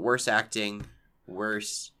lighting, worst acting,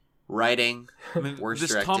 worst writing. I mean, Worst this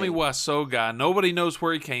directing. Tommy Wiseau guy, nobody knows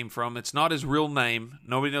where he came from. It's not his real name.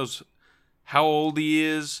 Nobody knows how old he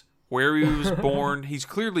is, where he was born. He's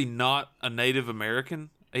clearly not a Native American.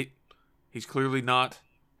 He's clearly not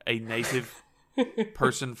a native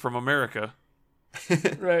person from America.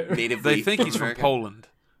 Right. Natively They think he's from American. Poland.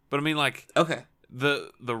 But I mean, like, Okay.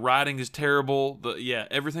 the writing is terrible.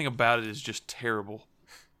 Everything about it is just terrible.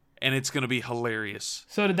 And it's going to be hilarious.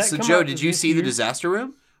 So did that So come Joe, out did you this see The year? Disaster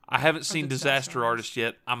Room? I haven't seen The Disaster Disaster Artist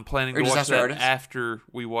yet. I'm planning Or to watch Disaster that Artist? after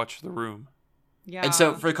we watch The Room. Yeah. And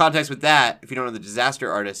so, for context with that, if you don't know what The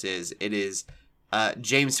Disaster Artist is, it is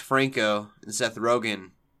James Franco and Seth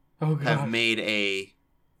Rogen Oh have god. made a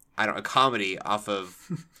comedy off of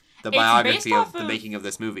the It's biography based of off the of- making of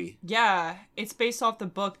this movie. yeah, it's based off the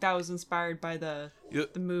book that was inspired by the Yeah.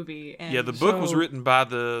 movie. And Yeah, the book was So- written by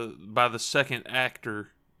the second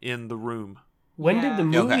actor in The Room. When Yeah.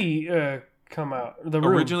 did the Okay. movie come out? The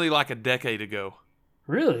Room. Originally, like a decade ago.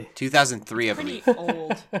 Really? 2003, I pretty believe.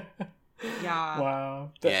 old. Yeah.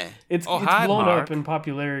 Wow. Yeah. It's Oh, it's hi, blown Mark. up in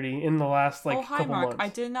popularity in the last oh hi, couple Mark. months. I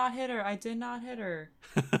did not hit her. I did not hit her.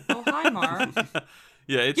 Oh hi, Mark.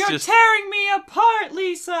 Yeah, it's You're just. tearing me apart,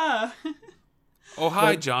 Lisa. Oh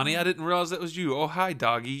hi, Johnny. I didn't realize that was you. Oh hi,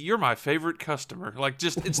 doggy. You're my favorite customer. Like,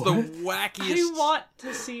 just it's the What? wackiest. I want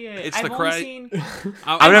to see it. It's I've the only cry- seen.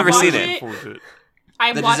 I've never watched seen looking it. forward to it.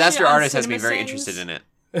 I The watched Disaster it on Artist has me very CinemaSins interested in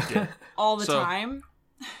it. all the So- time.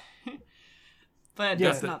 But Yeah.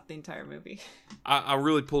 that's not the entire movie. I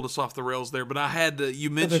really pulled us off the rails there, but I had to. You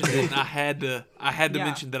mentioned it, and I had to Yeah.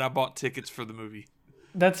 mention that I bought tickets for the movie.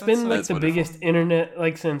 That's been like That's the wonderful. biggest internet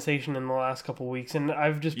like sensation in the last couple weeks, and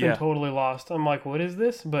I've just been Yeah. totally lost. I'm like, what is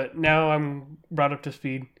this? But now I'm brought up to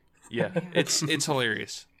speed. Yeah, it's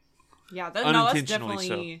hilarious. Yeah, no, that's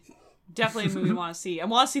Unintentionally definitely a movie I want to see. I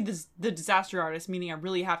want to see the Disaster Artist, meaning I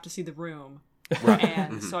really have to see The Room, Right.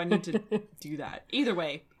 and so I need to do that. Either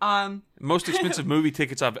way, Most expensive movie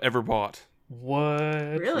tickets I've ever bought. What?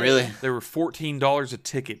 really, Really? They were $14 a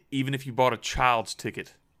ticket, even if you bought a child's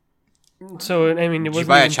ticket. So I mean, it Did you wasn't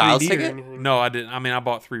buy a in child's 3D or ticket? anything. No, I didn't. I mean, I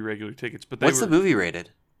bought 3 regular tickets, but they What's were. the movie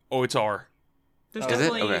rated? Oh, it's R. there's Is it?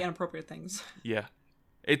 definitely Okay. inappropriate things. Yeah,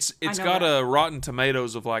 it's know got that. a Rotten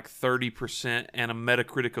Tomatoes of like 30% and a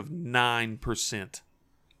Metacritic of 9%.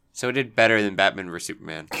 So it did better than Batman vs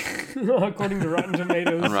Superman According to Rotten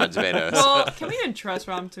Tomatoes. on Rotten Tomatoes. Well, can we even trust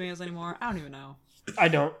Rotten Tomatoes anymore? I don't even know. I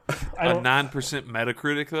don't. I A don't. 9%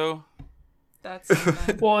 Metacritic though. That's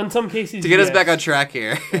something. Well, in some cases, to get us yes, back on track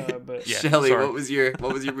here, but Yeah, Shelley, sorry. what was your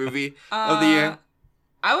movie of the year?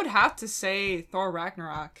 I would have to say Thor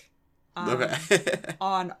Ragnarok. Okay.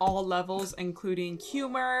 On all levels, including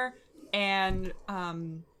humor and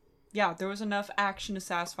yeah, there was enough action to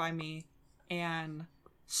satisfy me, and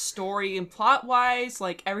story and plot wise,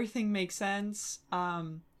 like everything makes sense.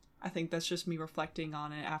 I think that's just me reflecting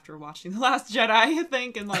on it after watching The Last Jedi, I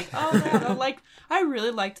think, and like, oh yeah, I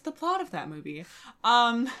really liked the plot of that movie.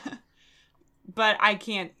 But I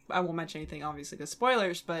won't mention anything obviously because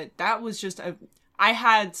spoilers, but that was just I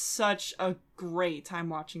had such a great time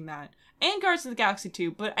watching that. And Guardians of the Galaxy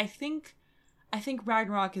 2, but I think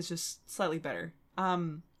Ragnarok is just slightly better.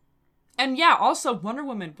 And yeah, also Wonder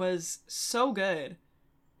Woman was so good.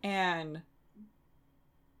 And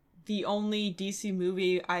the only DC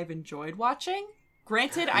movie I've enjoyed watching.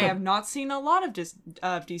 Granted, I have not seen a lot of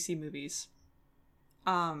DC movies.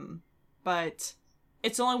 But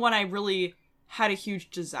it's the only one I really had a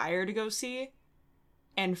huge desire to go see.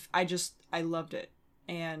 And I loved it.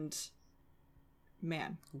 And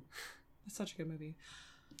man, it's such a good movie.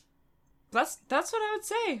 That's what I would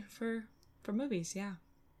say for movies, yeah.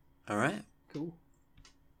 All right. Cool.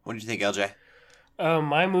 What did you think, LJ?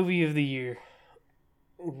 My movie of the year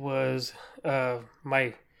was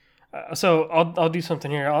my. So I'll do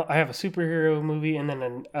something here. I have a superhero movie and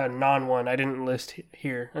then a non one. I didn't list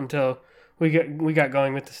here until we got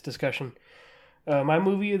going with this discussion. My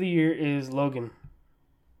movie of the year is Logan.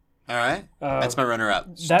 All right. That's my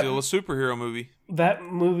runner-up. Still a superhero movie. That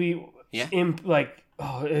movie, Yeah.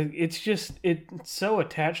 it's so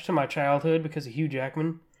attached to my childhood because of Hugh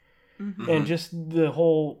Jackman. Mm-hmm. And just the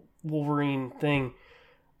whole Wolverine thing.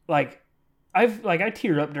 I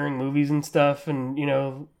tear up during movies and stuff, and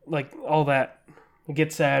all that. I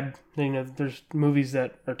get sad. There's movies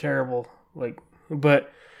that are terrible,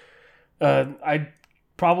 but I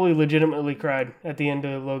probably legitimately cried at the end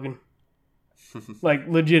of Logan.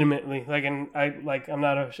 Legitimately, and I'm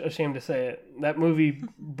not ashamed to say it. That movie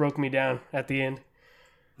broke me down at the end.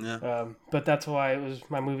 Yeah. But that's why it was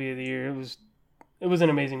my movie of the year. It was an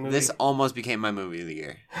amazing movie. This almost became my movie of the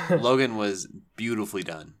year. Logan was beautifully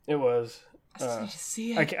done. It was. I just need to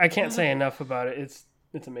see it. I can't say enough about it.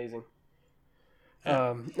 It's amazing.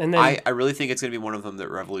 And then I really think it's going to be one of them that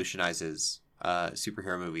revolutionizes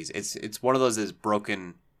superhero movies. It's one of those that's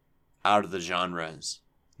broken out of the genres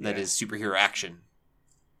that is superhero action.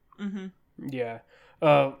 Mm-hmm. Yeah.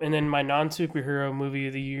 And then my non-superhero movie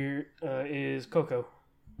of the year is Coco.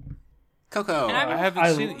 Coco. And I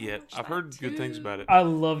haven't seen it watched yet. I've that heard good too. things about it. I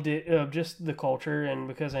loved it. Just the culture, and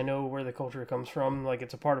because I know where the culture comes from,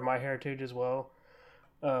 it's a part of my heritage as well,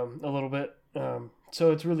 a little bit.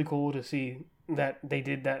 So it's really cool to see that they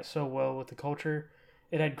did that so well with the culture.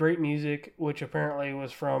 It had great music, which apparently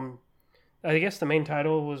was from, I guess the main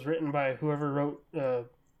title was written by whoever wrote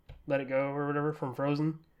Let It Go or whatever from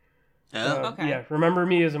Frozen. Oh. Okay. Yeah, Remember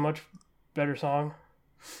Me is a much better song.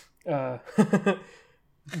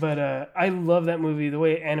 But I love that movie, the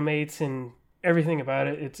way it animates and everything about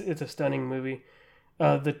it. It's a stunning movie.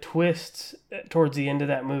 The twists towards the end of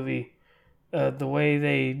that movie, the way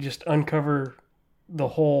they just uncover the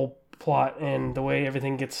whole plot and the way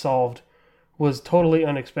everything gets solved was totally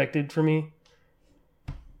unexpected for me.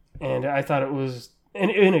 And I thought it was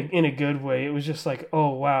in a good way. It was just oh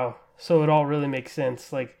wow, so it all really makes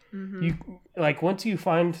sense. Mm-hmm. You once you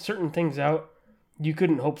find certain things out, you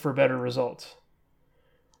couldn't hope for better results.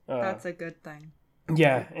 That's a good thing.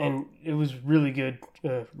 Yeah, and it was really good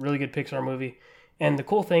Pixar movie. And the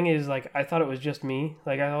cool thing is, I thought it was just me.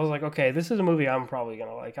 I was like, okay, this is a movie I'm probably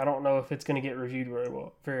gonna like. I don't know if it's gonna get reviewed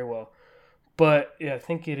very well, but yeah, I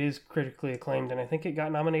think it is critically acclaimed, and I think it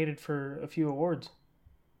got nominated for a few awards.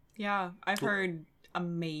 Yeah, I've heard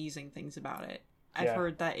amazing things about it. I've Yeah.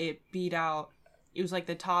 heard that it beat out. It was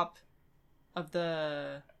the top of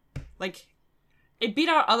the It beat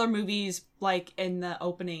out other movies in the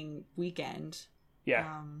opening weekend. Yeah,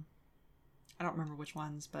 I don't remember which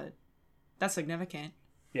ones, but that's significant.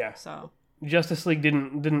 yeah. So Justice League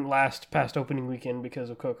didn't last past opening weekend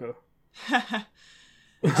because of Coco.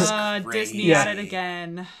 Disney Yeah. at it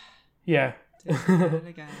again. Yeah, Disney at it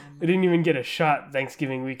again. it didn't even get a shot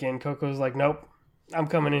Thanksgiving weekend. Coco's like, nope, I'm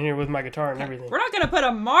coming in here with my guitar and everything. We're not gonna put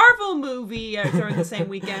a Marvel movie during the same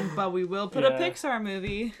weekend, but we will put a Yeah. Pixar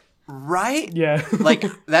movie. Right? Yeah,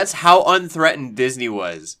 That's how unthreatened Disney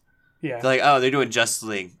was. yeah. They're like, oh, they're doing Justice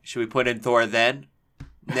League. Should we put in Thor then?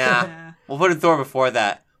 Nah. Yeah. We'll put in Thor before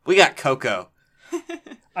that. We got Coco.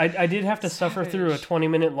 I did have to suffer through a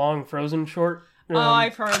 20-minute long Frozen short.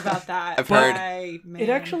 I've heard about that. I've heard. Man. It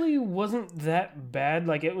actually wasn't that bad.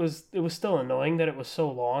 It was still annoying that it was so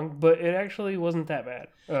long, but it actually wasn't that bad.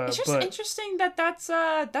 It's just but interesting that that's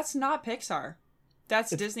not Pixar.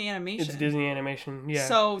 That's Disney Animation. it's Disney Animation. Yeah.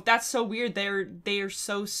 So that's so weird. They're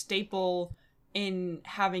so staple in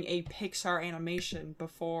having a Pixar animation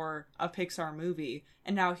before a Pixar movie,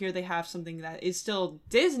 and now here they have something that is still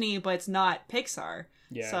Disney, but it's not Pixar.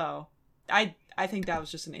 Yeah. So I think that was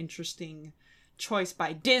just an interesting choice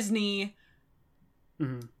by Disney.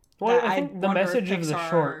 Mhm. Well, that I I think the wonder if message of the Pixar-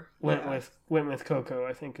 short went yeah. with Coco,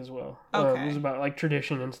 I think, as well. It Okay. was about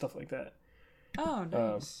tradition and stuff like that. Oh,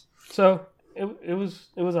 nice. So it was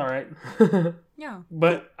all right. Yeah.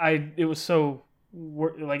 But it was so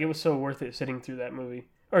worth it sitting through that movie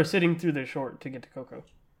or sitting through the short to get to Coco.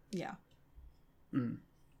 Yeah.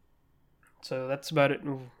 So that's about it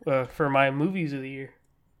for my movies of the year.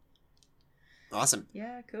 Awesome.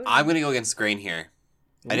 Yeah, cool. I'm going to go against Grain here.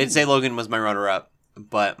 I did say Logan was my runner-up,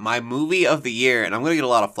 but my movie of the year, and I'm going to get a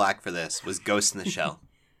lot of flack for this, was Ghost in the Shell,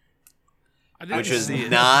 I didn't which was see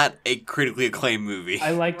it. not a critically acclaimed movie.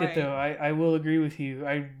 I liked Right. it though. I will agree with you.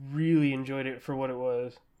 I really enjoyed it for what it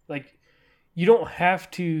was. Like, you don't have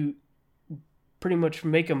to pretty much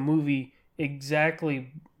make a movie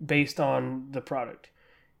exactly based on the product.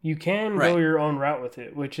 You can go Right. your own route with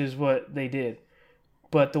it, which is what they did.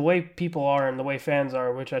 But the way people are and the way fans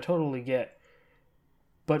are, which I totally get.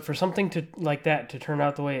 But for something like that to turn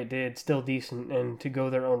out the way it did, still decent, and to go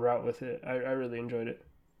their own route with it, I really enjoyed it.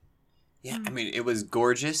 Yeah, I mean, it was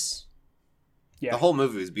gorgeous. Yeah. The whole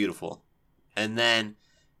movie was beautiful. And then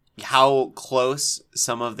how close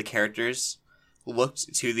some of the characters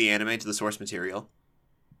looked to the anime, to the source material.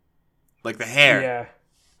 Like the hair Yeah.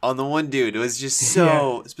 on the one dude. It was just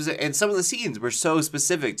so specific. And some of the scenes were so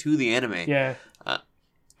specific to the anime. Yeah.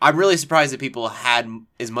 I'm really surprised that people had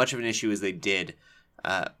as much of an issue as they did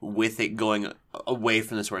with it going away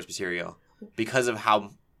from the source material because of how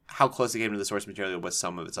close it came to the source material with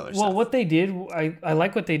some of its other Well, stuff. what they did, I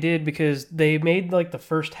like what they did because they made like the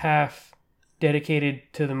first half dedicated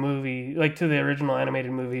to the movie, like to the original animated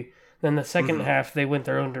movie. Then the second half, they went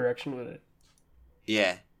their own direction with it.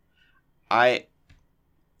 Yeah. I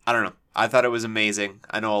don't know. I thought it was amazing.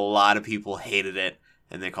 I know a lot of people hated it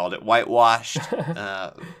and they called it whitewashed.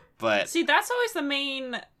 But See, that's always the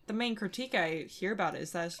main critique I hear about it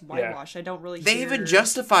is that it's whitewash. I don't really they hear... even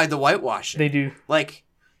justified the whitewashing. They do. Like,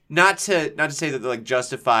 not to say that they like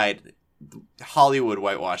justified Hollywood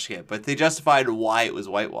whitewashing it, but they justified why it was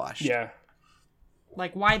whitewashed. Yeah.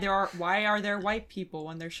 Like, why are there white people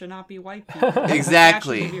when there should not be white people? There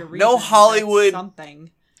Exactly. actually be a reason. No That's Hollywood-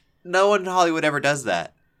 something. No one in Hollywood ever does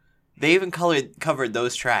that. They even covered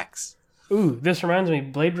those tracks. Ooh, this reminds me,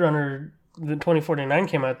 Blade Runner the 2049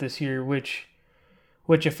 came out this year, which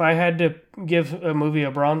if I had to give a movie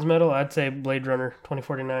a bronze medal, I'd say Blade Runner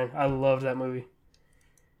 2049. I loved that movie.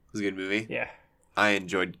 It was a good movie. Yeah. I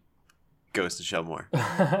enjoyed Ghost in the Shell more.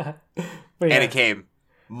 But yeah, And it came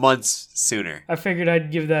months sooner. I figured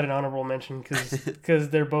I'd give that an honorable mention because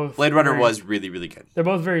they're both Blade Runner very- was really, really good. they're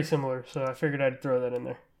both very similar, so I figured I'd throw that in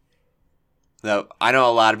there. Though I know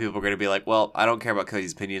a lot of people are going to be like, well, I don't care about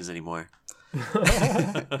Cody's opinions anymore.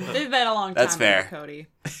 They've been a long time That's fair. ago, Cody.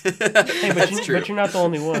 Hey, That's true. but you're not the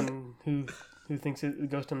only one who thinks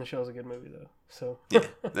Ghost in the Shell is a good movie, though. So Yeah,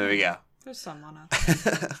 there we go. There's someone out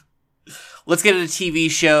Let's get into TV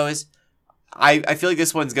shows. I feel like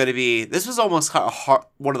this one's going to be... This was almost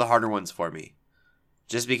one of the harder ones for me.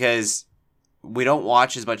 Just because we don't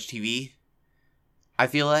watch as much TV, I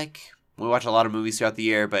feel like. We watch a lot of movies throughout the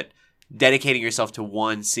year, but dedicating yourself to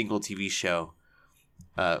one single TV show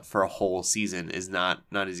for a whole season is not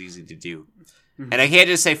as easy to do. And I can't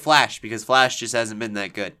just say Flash, because Flash just hasn't been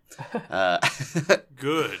that good.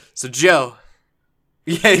 Good. So Joe...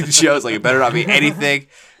 Yeah, Joe's like, it better not be anything.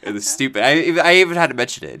 It was stupid. I even had to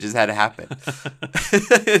mention it. It just had to happen.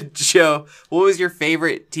 Joe, what was your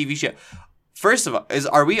favorite TV show? First of all,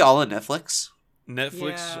 are we all on Netflix?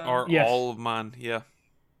 Netflix Yeah. are Yes. all of mine. Yeah.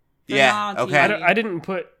 They're Yeah, not on okay. TV. I didn't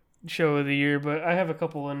put show of the year, but I have a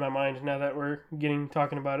couple in my mind now that we're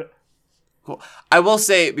talking about it. Cool. I will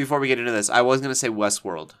say, before we get into this, I was going to say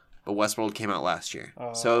Westworld, but Westworld came out last year.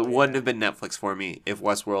 Oh, So it yeah. wouldn't have been Netflix for me if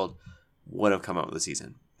Westworld would have come out with a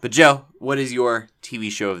season. But Joe, what is your TV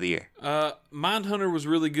show of the year? Mindhunter was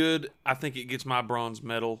really good. I think it gets my bronze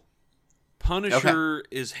medal. Punisher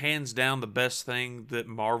is hands down the best thing that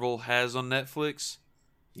Marvel has on Netflix.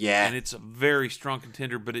 Yeah. And it's a very strong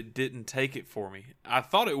contender, but it didn't take it for me. I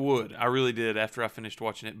thought it would. I really did after I finished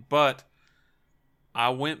watching it. But I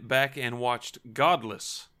went back and watched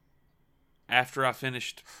Godless after I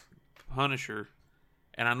finished Punisher.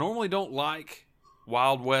 And I normally don't like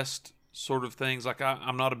Wild West sort of things. Like,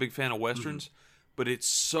 I'm not a big fan of Westerns, but it's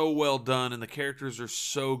so well done and the characters are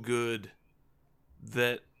so good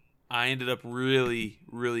that I ended up really,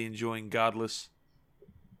 really enjoying Godless.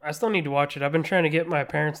 I still need to watch it. I've been trying to get my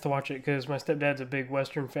parents to watch it because my stepdad's a big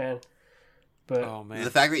Western fan. But Oh, man. The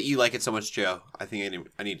fact that you like it so much, Joe, I think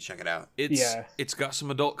I need to check it out. It's got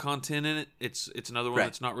some adult content in it. It's another one Right.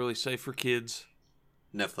 that's not really safe for kids.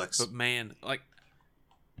 Netflix. But man, like,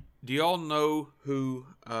 do y'all know who?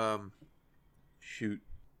 Shoot,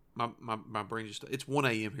 my brain just. It's 1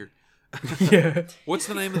 a.m. here. yeah, What's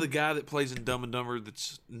the name of the guy that plays in Dumb and Dumber?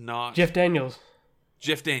 That's not Jeff Daniels.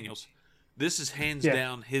 Jeff Daniels. This is hands Yeah.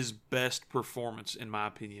 down his best performance, in my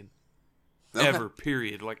opinion, Okay. ever.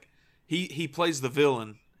 Period. Like he plays the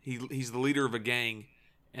villain. He's the leader of a gang,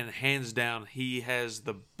 and hands down, he has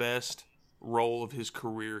the best role of his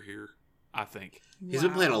career here. I think. He's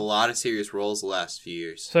been playing a lot of serious roles the last few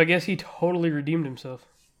years. So I guess he totally redeemed himself.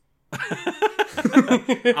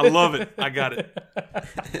 I love it. I got it.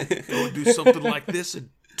 Go do something like this and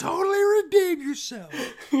totally redeem yourself.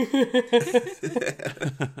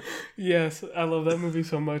 Yes, I love that movie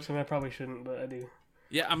so much, and I probably shouldn't, but I do.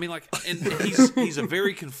 Yeah, I mean, like, and he's a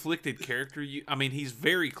very conflicted character. I mean, he's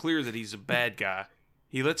very clear that he's a bad guy.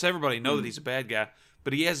 He lets everybody know that he's a bad guy,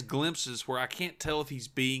 but he has glimpses where I can't tell if he's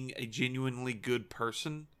being a genuinely good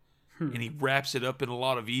person, and he wraps it up in a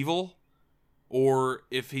lot of evil, or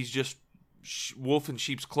if he's just wolf in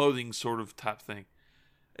sheep's clothing sort of type thing.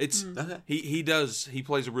 It's Okay. he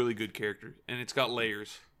plays a really good character, and it's got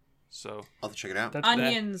layers. So I'll have to check it out. That's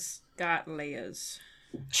Onions got layers.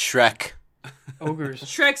 Shrek. ogres.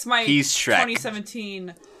 Shrek's my He's Shrek.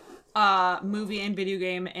 2017 movie and video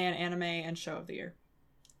game and anime and show of the year.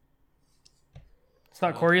 It's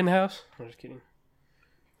not Corey in the house? I'm just kidding.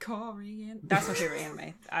 Korean. That's my favorite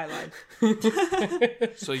anime. I lied.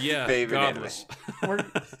 so yeah, Favorite Godless.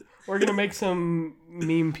 We're going to make some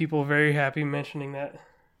meme people very happy mentioning that.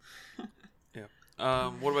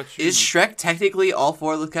 What about you? Is Shrek technically all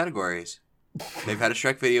four of those categories? They've had a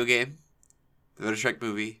Shrek video game. They've had a Shrek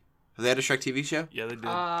movie. Have they had a Shrek TV show? Yeah, they did.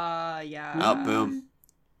 Yeah. Oh, boom.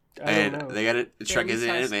 I And don't know. they got it. Shrek They is an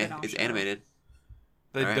at least had a anime. spin-off It's show. animated.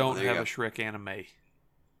 They All right, don't well, there you have go. a Shrek anime.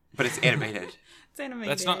 But it's animated. It's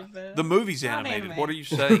animated. That's not but the movie's not animated. anime. What are you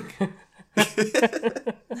saying?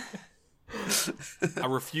 I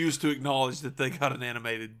refuse to acknowledge that they got an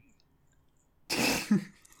animated.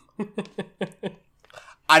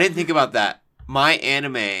 I didn't think about that. My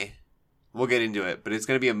anime, we'll get into it, but it's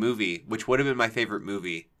going to be a movie, which would have been my favorite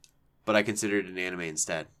movie, but I considered it an anime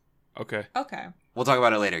instead. Okay. Okay. We'll talk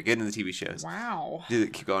about it later. Get into the TV shows. Wow.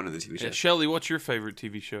 Keep going to the TV Yeah, shows. Shelly, what's your favorite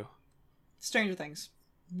TV show? Stranger Things.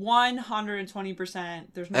 120%.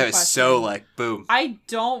 There's no That was question. so like, boom. I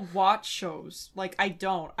don't watch shows. Like, I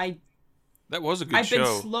don't. That was a good I've show.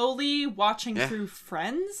 been slowly watching Yeah. through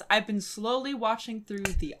Friends. I've been slowly watching through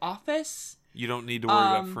The Office. You don't need to worry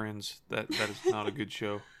about Friends. That is not a good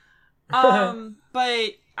show. But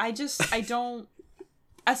I don't,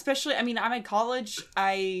 especially, I mean, I'm in college.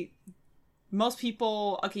 Most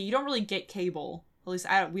people, okay, you don't really get cable. At least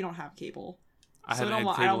we don't have cable. I So haven't had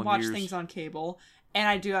I cable don't in watch years. things on cable. And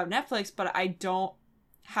I do have Netflix, but I don't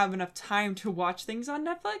have enough time to watch things on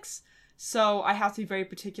Netflix. So I have to be very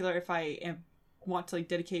particular if I want to like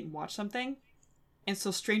dedicate and watch something. And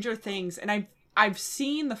so Stranger Things, and I've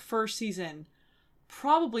seen the first season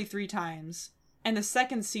probably 3 times, and the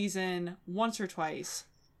second season once or twice.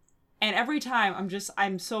 And every time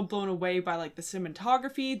I'm so blown away by like the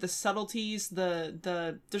cinematography, the subtleties,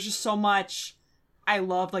 the there's just so much. I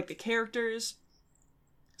love like the characters.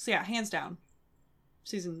 So yeah, hands down.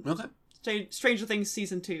 Okay. Stranger Things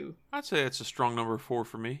season 2. I'd say it's a strong number 4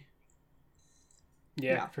 for me.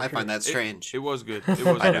 Yeah, for I sure. find that strange. It was good. It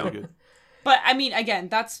was I really know. good. But I mean, again,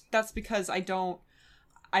 that's because I don't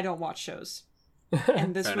watch shows.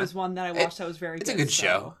 And this Fair was enough. one that I watched that was very good. It's a good so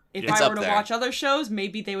show. If It's I up were to there. watch other shows,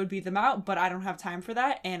 maybe they would beat them out, but I don't have time for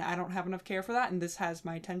that, and I don't have enough care for that, and this has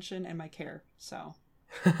my attention and my care. So,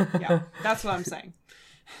 yeah, that's what I'm saying.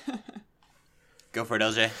 Go for it,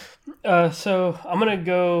 LJ. So I'm gonna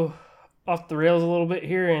go off the rails a little bit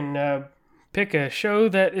here and pick a show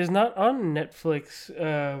that is not on Netflix.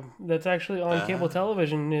 That's actually on cable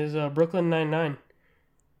television. Is Brooklyn Nine-Nine.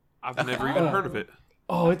 I've never even heard of it.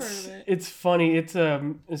 Oh, I've it's heard of it. it's funny. It's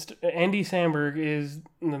Andy Samberg is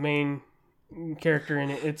the main character in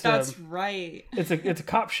it. It's That's right. it's a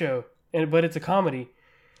cop show, but it's a comedy.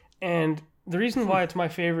 And the reason why it's my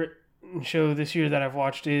favorite show this year that I've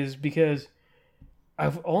watched is because I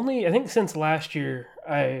think since last year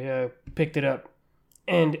I picked it up,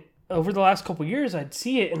 and over the last couple years I'd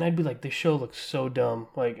see it and I'd be like, this show looks so dumb.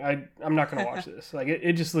 Like I'm not gonna watch this. Like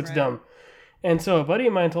it just looks Right. dumb. And so a buddy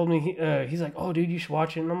of mine told me, he's like, oh, dude, you should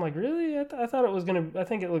watch it. And I'm like, really? I thought it was I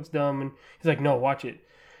think it looks dumb. And he's like, no, watch it.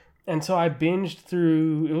 And so I binged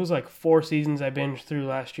through, it was like 4 seasons I binged through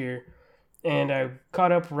last year. And I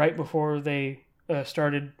caught up right before they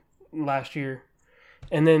started last year.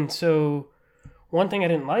 And then so one thing I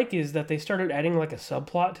didn't like is that they started adding like a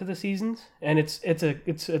subplot to the seasons. And it's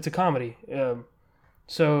a comedy.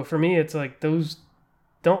 So for me, it's like those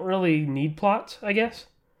don't really need plots, I guess.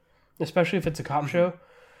 Especially if it's a cop show.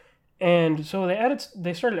 And so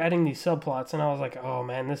they started adding these subplots, and I was like, oh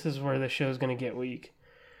man, this is where the show's going to get weak.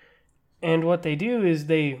 And what they do is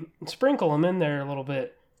they sprinkle them in there a little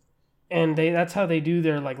bit. And that's how they do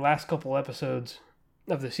their like last couple episodes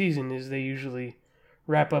of the season is they usually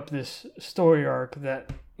wrap up this story arc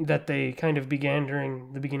that they kind of began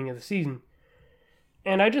during the beginning of the season.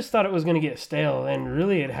 And I just thought it was going to get stale, and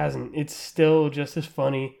really it hasn't. It's still just as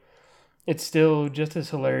funny. It's still just as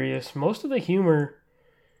hilarious. Most of the humor,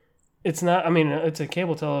 it's not, I mean, it's a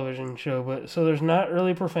cable television show, but so there's not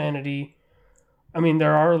really profanity. I mean,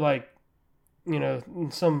 there are like, you know,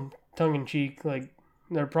 some tongue-in-cheek, like,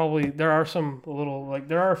 there are some little, like,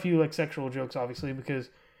 there are a few, like, sexual jokes, obviously, because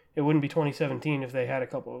it wouldn't be 2017 if they had a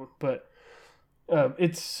couple of them, but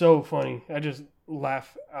it's so funny. I just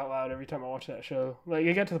laugh out loud every time I watch that show. Like,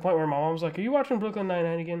 it got to the point where my mom was like, "Are you watching Brooklyn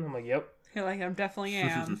Nine-Nine again?" I'm like, "Yep." You're like, I definitely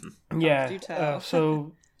am. Yeah. Do tell.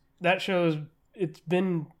 So that show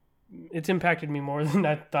it's impacted me more than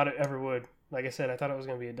I thought it ever would. Like I said, I thought it was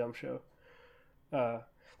going to be a dumb show. The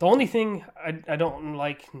only thing I don't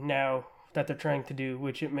like now that they're trying to do,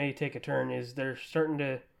 which it may take a turn, is they're starting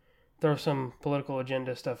to throw some political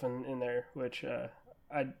agenda stuff in there, which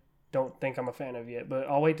I don't think I'm a fan of yet. But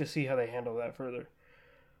I'll wait to see how they handle that further.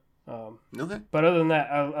 Okay. But other than that,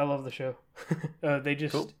 I love the show.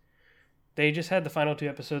 Cool. They just had the final 2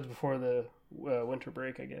 episodes before the winter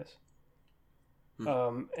break, I guess.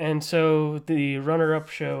 And so the runner-up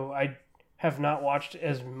show, I have not watched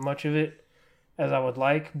as much of it as I would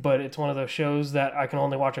like, but it's one of those shows that I can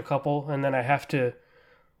only watch a couple, and then I have to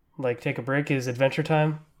like take a break. Is Adventure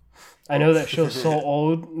Time. I know that show's so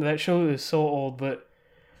old. That show is so old, but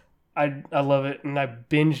I love it, and I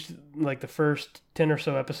binged like the first 10 or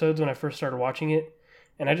so episodes when I first started watching it,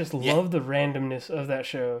 and I just love the randomness of that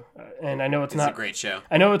show. And I know it's not a great show.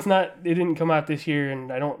 I know it's not. It didn't come out this year,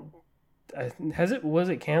 and I don't. Was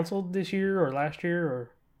it canceled this year or last year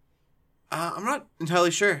or? I'm not entirely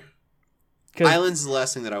sure. Islands is the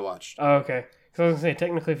last thing that I watched. Oh, okay. So I was gonna say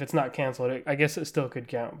technically, if it's not canceled, I guess it still could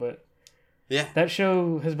count. But yeah, that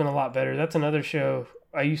show has been a lot better. That's another show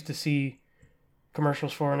I used to see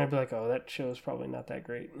commercials for, and I'd be like, "Oh, that show is probably not that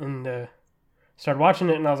great." And started watching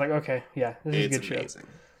it, and I was like, "Okay, yeah, this is a good amazing.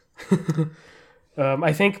 show."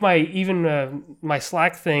 I think my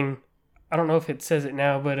Slack thing. I don't know if it says it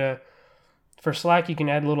now, but for Slack you can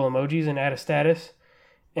add little emojis and add a status.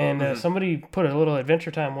 And somebody put a little Adventure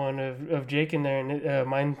Time one of Jake in there, and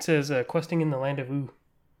mine says "Questing in the Land of Ooh."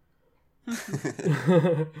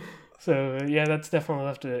 So yeah, that's definitely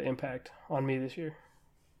left an impact on me this year.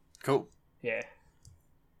 Cool. Yeah.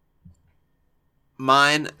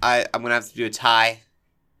 Mine, I'm gonna have to do a tie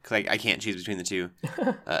because I can't choose between the two.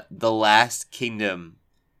 The Last Kingdom.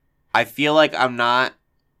 I feel like I'm not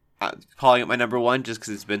calling it my number one just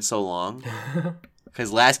because it's been so long.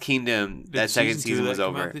 Because Last Kingdom, that second season was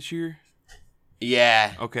over. Out this year?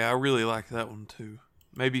 Yeah. Okay, I really like that one too.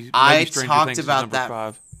 Maybe I Stranger talked Things about is number that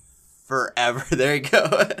 5. Forever. There you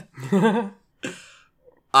go.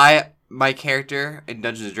 My character in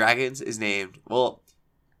Dungeons and Dragons is named,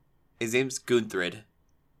 his name's Gunthrid.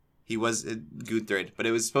 He was Gunthrid, but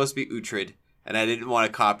it was supposed to be Uhtred, and I didn't want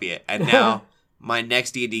to copy it. And now my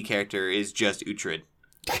next D&D character is just Uhtred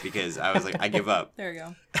because I was like, I give up. There you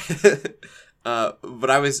go. But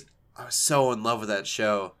I was so in love with that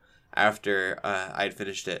show after I had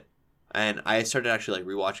finished it, and I started actually like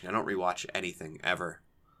rewatching. I don't rewatch anything ever,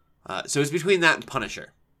 so it's between that and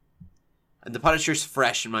Punisher, and the Punisher's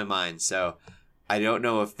fresh in my mind. So I don't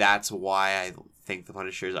know if that's why I think the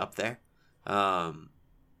Punisher is up there,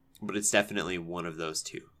 but it's definitely one of those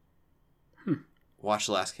two. Watch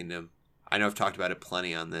The Last Kingdom. I know I've talked about it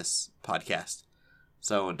plenty on this podcast,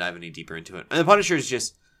 so I won't dive any deeper into it. And the Punisher is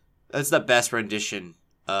just. That's the best rendition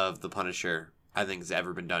of the Punisher I think has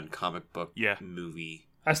ever been done. Comic book, movie.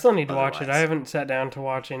 I still need to watch it. I haven't sat down to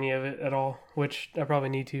watch any of it at all, which I probably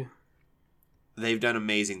need to. They've done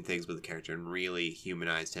amazing things with the character and really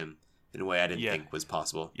humanized him in a way I didn't think was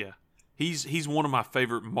possible. Yeah, he's one of my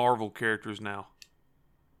favorite Marvel characters now.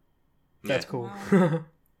 That's cool. Wow.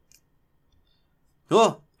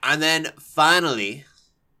 Cool. And then finally,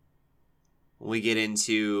 we get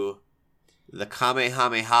into the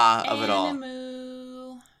Kamehameha of it all.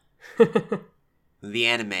 The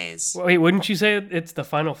animes. Wait, wouldn't you say it's the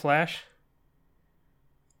Final Flash?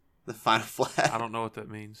 The Final Flash. I don't know what that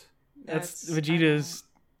means. That's Vegeta's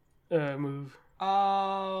move.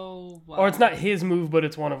 Oh. Well. Or it's not his move, but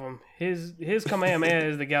it's one of them. His Kamehameha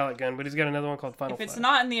is the Gallic gun, but he's got another one called Final Flash. If it's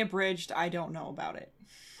not in the abridged, I don't know about it.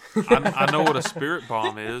 I know what a spirit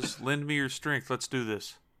bomb is. Lend me your strength. Let's do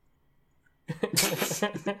this.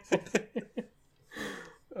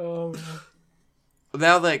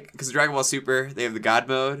 now, like, because Dragon Ball Super, they have the God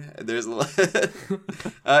mode. There's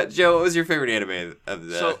a Joe, what was your favorite anime of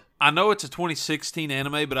the? So I know it's a 2016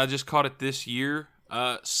 anime, but I just caught it this year.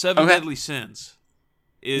 Seven Okay. Deadly Sins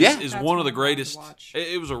is That's one of the one I wanted to greatest. watch.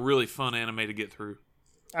 It was a really fun anime to get through.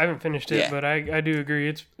 I haven't finished it, Yeah. but I do agree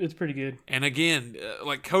it's pretty good. And again,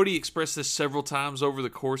 like Cody expressed this several times over the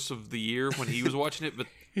course of the year when he was watching it, but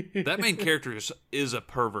that main character is a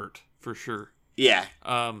pervert for sure. Yeah.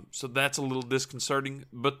 So that's a little disconcerting,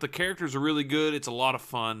 but the characters are really good. It's a lot of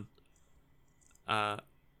fun. And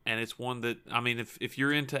it's one that, I mean, if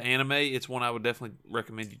you're into anime, it's one I would definitely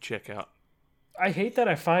recommend you check out. I hate that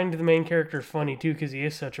I find the main character funny too because he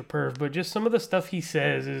is such a perv, but just some of the stuff he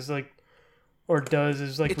says is like, or does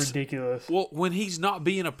is like ridiculous. Well, when he's not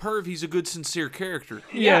being a perv, he's a good, sincere character.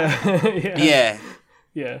 Yeah. yeah. Yeah.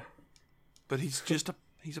 Yeah. But he's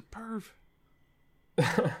a perv.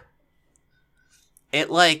 It,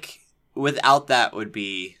 like, without that would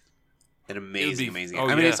be an amazing, amazing oh,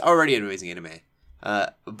 anime. I mean, yeah. it's already an amazing anime.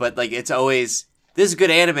 But, like, it's always, this is good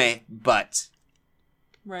anime, but...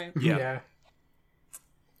 Right. Yeah. Yeah.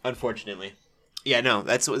 Unfortunately. Yeah, no,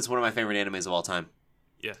 it's one of my favorite animes of all time.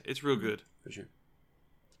 Yeah, it's real good. For sure.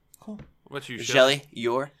 Cool. What about you, Shelly,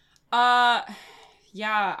 your? Yeah,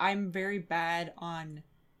 I'm very bad on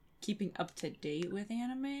keeping up to date with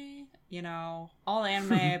anime. You know, all the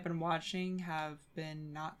anime I've been watching have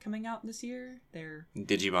been not coming out this year. They're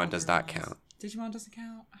Digimon does not older ones. count. Digimon doesn't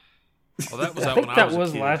count. Oh, that was I out think when that I was was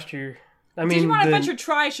a kid. last year. I mean, Digimon Adventure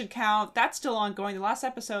Try should count. That's still ongoing. The last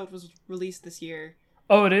episode was released this year.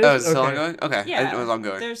 Oh, it is. Oh, is it still Okay. ongoing? Okay. I Yeah, didn't know it was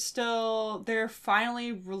ongoing. they're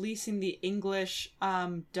finally releasing the English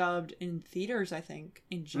dubbed in theaters, I think,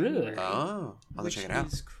 in January. Oh, I'll which check it out.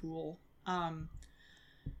 is cool.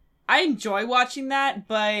 I enjoy watching that,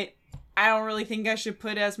 but I don't really think I should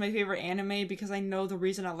put it as my favorite anime because I know the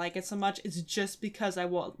reason I like it so much is just because I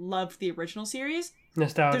loved the original series.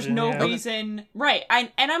 Nostalgia. There's no yeah. reason, right?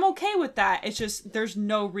 And I'm okay with that. It's just there's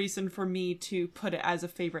no reason for me to put it as a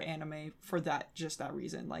favorite anime for that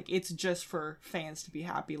reason. Like it's just for fans to be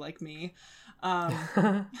happy like me,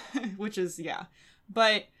 which is yeah.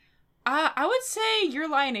 But I would say Your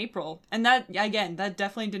Lie in April, and that again that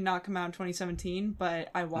definitely did not come out in 2017. But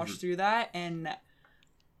I watched through that, and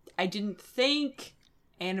I didn't think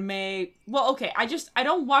anime. Well, okay, I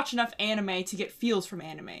don't watch enough anime to get feels from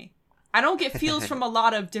anime. I don't get feels from a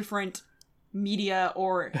lot of different media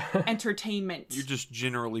or entertainment. You're just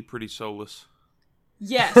generally pretty soulless.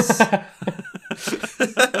 Yes.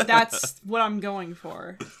 That's what I'm going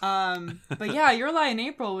for. But yeah, Your Lie in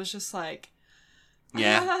April was just like...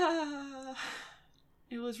 Yeah.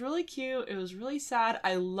 It was really cute. It was really sad.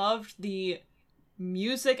 I loved the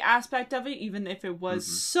music aspect of it, even if it was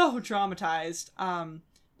so dramatized.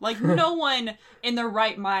 Like, no one in their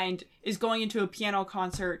right mind is going into a piano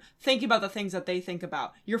concert thinking about the things that they think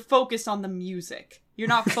about. You're focused on the music. You're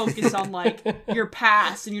not focused on, like, your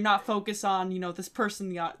past, and you're not focused on, you know, this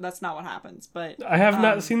person. That's not what happens. But I have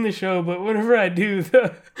not seen the show, but whenever I do,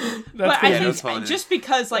 that's but I that's think fun. just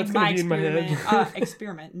because, like, That's gonna my be in my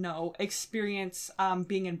head. experience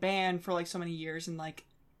being in band for, like, so many years and, like,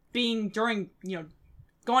 being during, you know,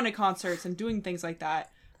 going to concerts and doing things like that.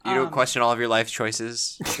 You don't question all of your life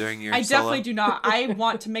choices during your I solo? definitely do not. I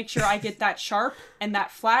want to make sure I get that sharp and that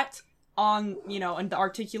flat on, you know, and the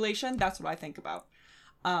articulation. That's what I think about.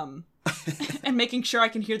 And making sure I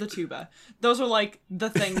can hear the tuba. Those are like the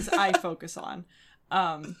things I focus on.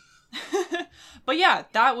 But yeah,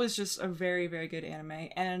 that was just a very, very good anime.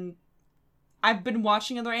 And I've been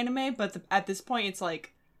watching other anime, but at this point it's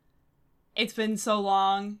like, it's been so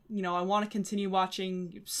long, you know, I want to continue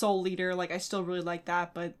watching Soul Leader, like, I still really like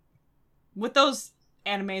that, but with those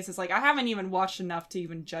animes, it's like, I haven't even watched enough to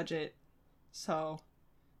even judge it, so,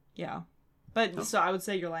 yeah. But, so I would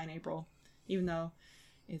say Your Lie in April, even though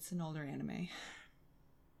it's an older anime.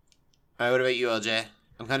 Alright, what about you, LJ?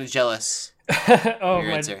 I'm kind of jealous oh of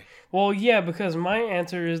your my. answer. Well, yeah, because my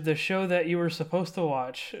answer is the show that you were supposed to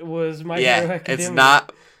watch was My Hero Yeah, Academia. it's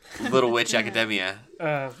not Little Witch Academia.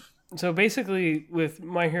 So basically, with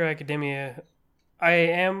My Hero Academia, I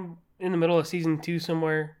am in the middle of season 2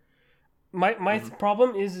 somewhere. My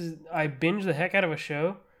problem is I binge the heck out of a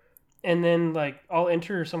show, and then like I'll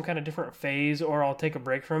enter some kind of different phase, or I'll take a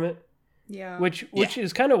break from it. Yeah. Which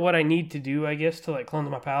is kind of what I need to do, I guess, to like cleanse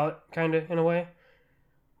my palate, kind of in a way.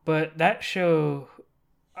 But that show,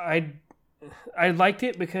 I liked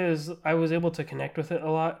it because I was able to connect with it a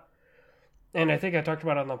lot, and I think I talked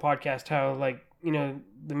about it on the podcast how like, you know,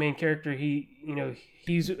 the main character,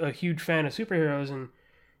 he's a huge fan of superheroes, and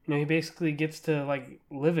you know, he basically gets to like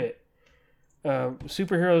live it.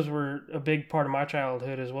 Superheroes were a big part of my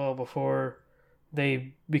childhood as well before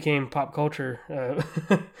they became pop culture.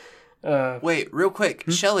 Wait, real quick,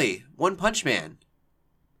 Shelly, One Punch Man.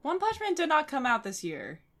 One Punch Man did not come out this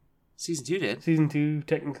year. Season 2 did, Season 2,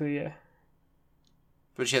 technically, yeah.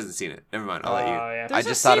 but she hasn't seen it. Never mind, I'll let you. Yeah. There's I a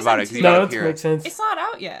just thought about it because season you No, brought up that Heroes. makes sense. It's not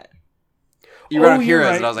out yet. You brought up you're Heroes,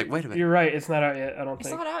 right. and I was like, wait a minute. You're right. It's not out yet. I don't It's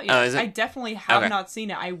think not out Oh, yet. is it? I definitely have Okay. not seen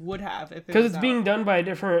it. I would have if it because was it's out. being done by a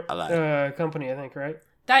different I lied. company, I think, right?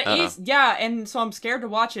 That Uh-oh. is, yeah, and so I'm scared to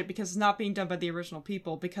watch it because it's not being done by the original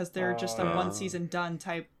people because they're just a Oh. one season done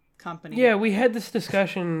type company. Yeah, we had this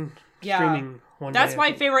discussion Yeah. streaming one That's day.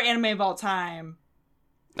 my favorite anime of all time,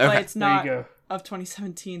 but Okay, it's There not you go. of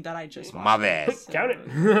 2017 that I just watched. my bad. So- Count it.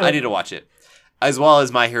 I need to watch it, as well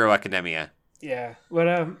as My Hero Academia. Yeah,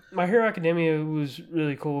 but My Hero Academia was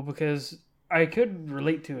really cool because I could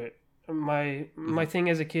relate to it. My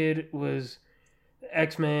thing as a kid was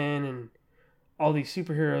X-Men and all these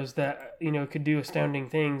superheroes that could do astounding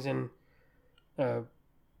things, and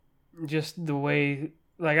just the way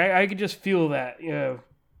I could just feel that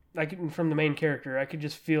from the main character. I could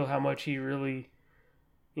just feel how much he really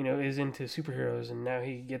is into superheroes, and now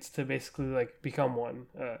he gets to basically become one.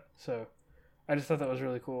 So I just thought that was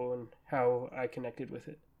really cool and how I connected with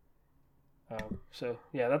it. So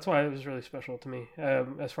yeah, that's why it was really special to me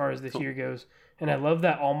as far as this year goes. And I love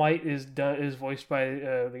that All Might is voiced by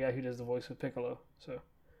the guy who does the voice of Piccolo. So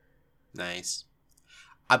Nice.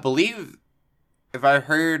 I believe, if I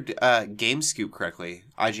heard Game Scoop correctly,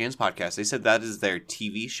 IGN's podcast, they said that is their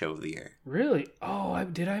TV show of the year. really,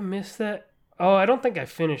 did I miss that? Oh, I don't think I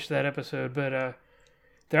finished that episode, but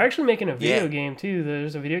they're actually making a video Yeah. game too.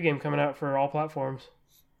 There's a video game coming out for all platforms.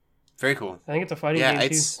 Very cool. I think it's a fighting Yeah, game too.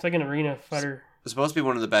 it's- It's like an arena fighter. It's supposed to be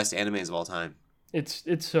one of the best animes of all time. It's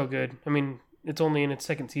so good. I mean, it's only in its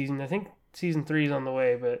second season. I think season 3 is on the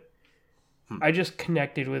way, but I just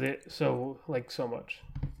connected with it so much.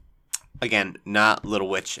 Again, not Little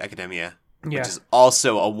Witch Academia, Yeah. which is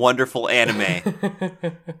also a wonderful anime,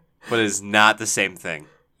 but is not the same thing,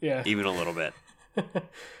 Yeah. even a little bit.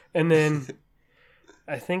 And then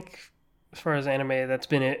I think as far as anime, that's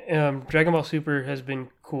been it. Dragon Ball Super has been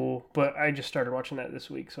cool, but I just started watching that this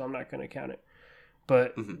week, so I'm not going to count it.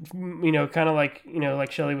 But kind of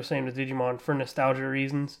like Shelly was saying with Digimon, for nostalgia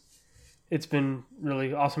reasons, it's been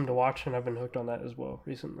really awesome to watch, and I've been hooked on that as well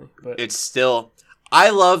recently. But It's still... I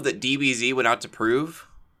love that DBZ went out to prove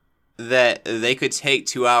that they could take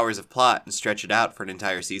 2 hours of plot and stretch it out for an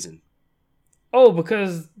entire season.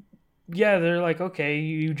 because they're like, okay,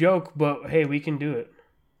 you joke, but hey, we can do it.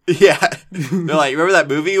 Yeah. They're like, remember that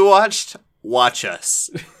movie you watched? Watch us.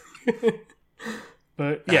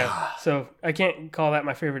 But yeah, so I can't call that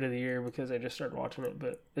my favorite of the year because I just started watching it,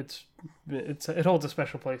 but it holds a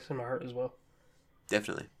special place in my heart as well.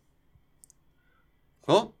 Definitely.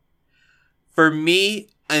 Cool. For me,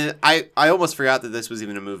 and I almost forgot that this was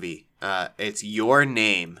even a movie. It's Your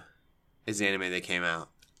Name is the anime that came out.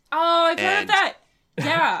 Oh, I've heard And- of that.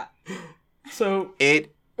 Yeah. So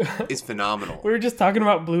It is phenomenal. we were just talking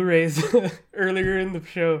about Blu-rays earlier in the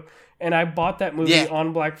show, and I bought that movie Yeah.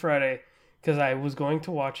 on Black Friday because I was going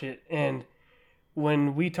to watch it. And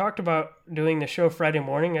when we talked about doing the show Friday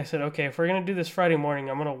morning, I said, okay, if we're going to do this Friday morning,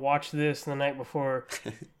 I'm going to watch this the night before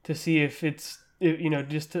to see if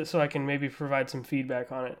so I can maybe provide some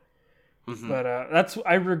feedback on it. Mhm. But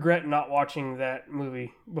I regret not watching that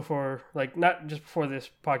movie before, not just before this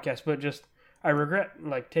podcast, but just I regret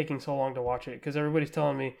taking so long to watch it because everybody's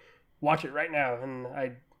telling me watch it right now, and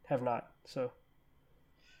I have not. So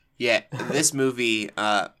Yeah, this movie,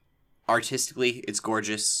 artistically, it's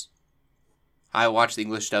gorgeous. I watched the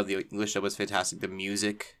English dub. The English dub was fantastic. The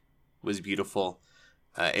music was beautiful.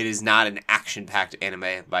 It is not an action-packed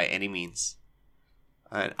anime by any means.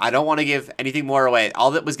 I don't want to give anything more away.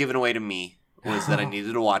 All that was given away to me was that I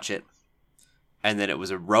needed to watch it, and that it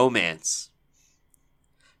was a romance.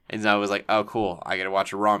 And I was like, oh, cool. I got to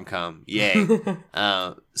watch a rom-com. Yay.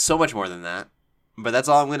 So much more than that. But that's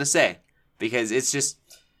all I'm going to say. Because it's just...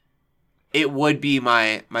 It would be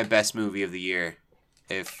my best movie of the year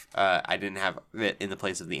if I didn't have it in the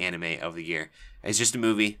place of the anime of the year. It's just a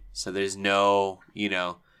movie, so there's no,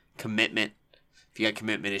 commitment. If you got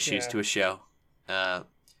commitment issues Yeah. to a show.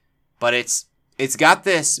 But it's got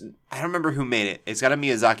this... I don't remember who made it. It's got a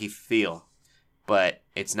Miyazaki feel, but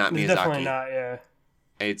it's not it's Miyazaki. definitely not. Yeah,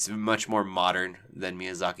 It's much more modern than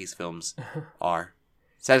Miyazaki's films are.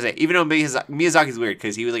 So I say, even though Miyazaki's weird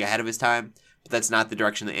because he was ahead of his time, but that's not the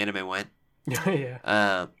direction the anime went.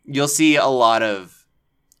 yeah. You'll see a lot of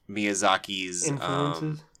Miyazaki's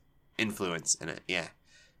Influences. influence in it. Yeah,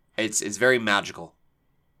 it's very magical.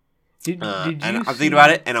 Did you and I'm see- thinking about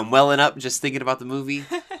it, and I'm welling up just thinking about the movie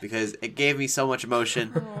because it gave me so much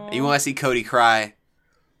emotion. And you want to see Cody cry?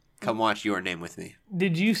 Come watch Your Name with me.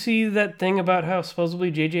 Did you see that thing about how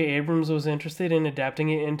supposedly J.J. Abrams was interested in adapting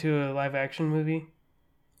it into a live action movie?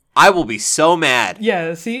 I will be so mad.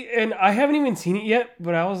 Yeah, see, and I haven't even seen it yet,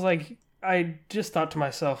 but I was like, I just thought to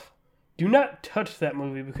myself, do not touch that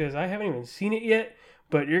movie because I haven't even seen it yet,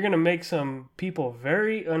 but you're going to make some people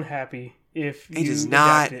very unhappy if you does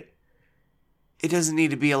not- adapt it. It doesn't need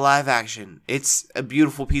to be a live action. It's a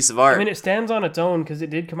beautiful piece of art. I mean, it stands on its own because it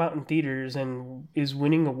did come out in theaters and is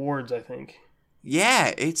winning awards, I think.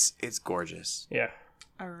 Yeah, it's gorgeous. Yeah.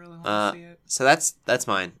 I really want to see it. So that's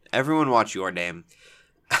mine. Everyone watch Your Name.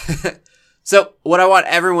 So what I want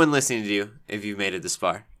everyone listening to do, if you've made it this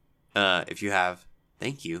far, if you have,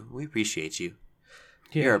 thank you. We appreciate you.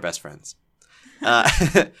 Yeah. You're our best friends.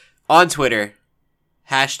 On Twitter,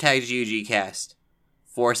 #GUGcast,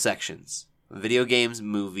 4 sections. Video games,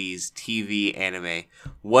 movies, TV, anime.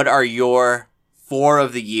 What are your 4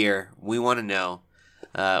 of the year? We want to know.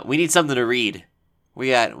 We need something to read. We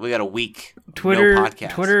got a week. Twitter No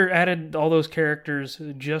podcast. Twitter added all those characters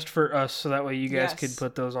just for us so that way you guys Yes. could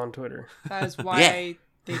put those on Twitter. That is why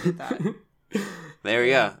they did that. There we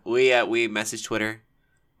go. We messaged Twitter.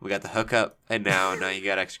 We got the hookup, and now you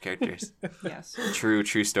got extra characters. Yes. True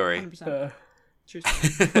story. 100%. True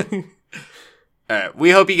story. All right. We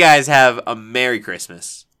hope you guys have a Merry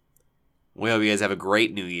Christmas. We hope you guys have a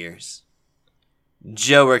great New Year's.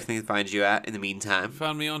 Joe, where can they find you at in the meantime?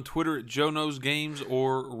 Find me on Twitter at Joe Knows Games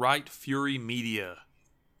or Right Fury Media.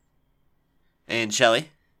 And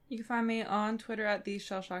Shelly? You can find me on Twitter at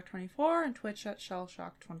TheShellshock24 and Twitch at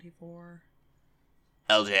Shellshock24.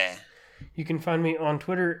 LJ. You can find me on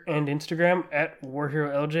Twitter and Instagram at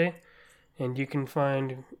WarHeroLJ. And you can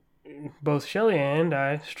find both Shelly and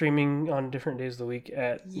I streaming on different days of the week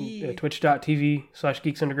at Yeah.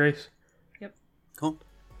 twitch.tv/geeksundergrace. Cool.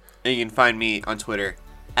 And you can find me on Twitter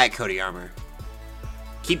at Cody Armour.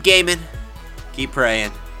 Keep gaming, keep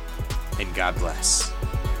praying, and God bless.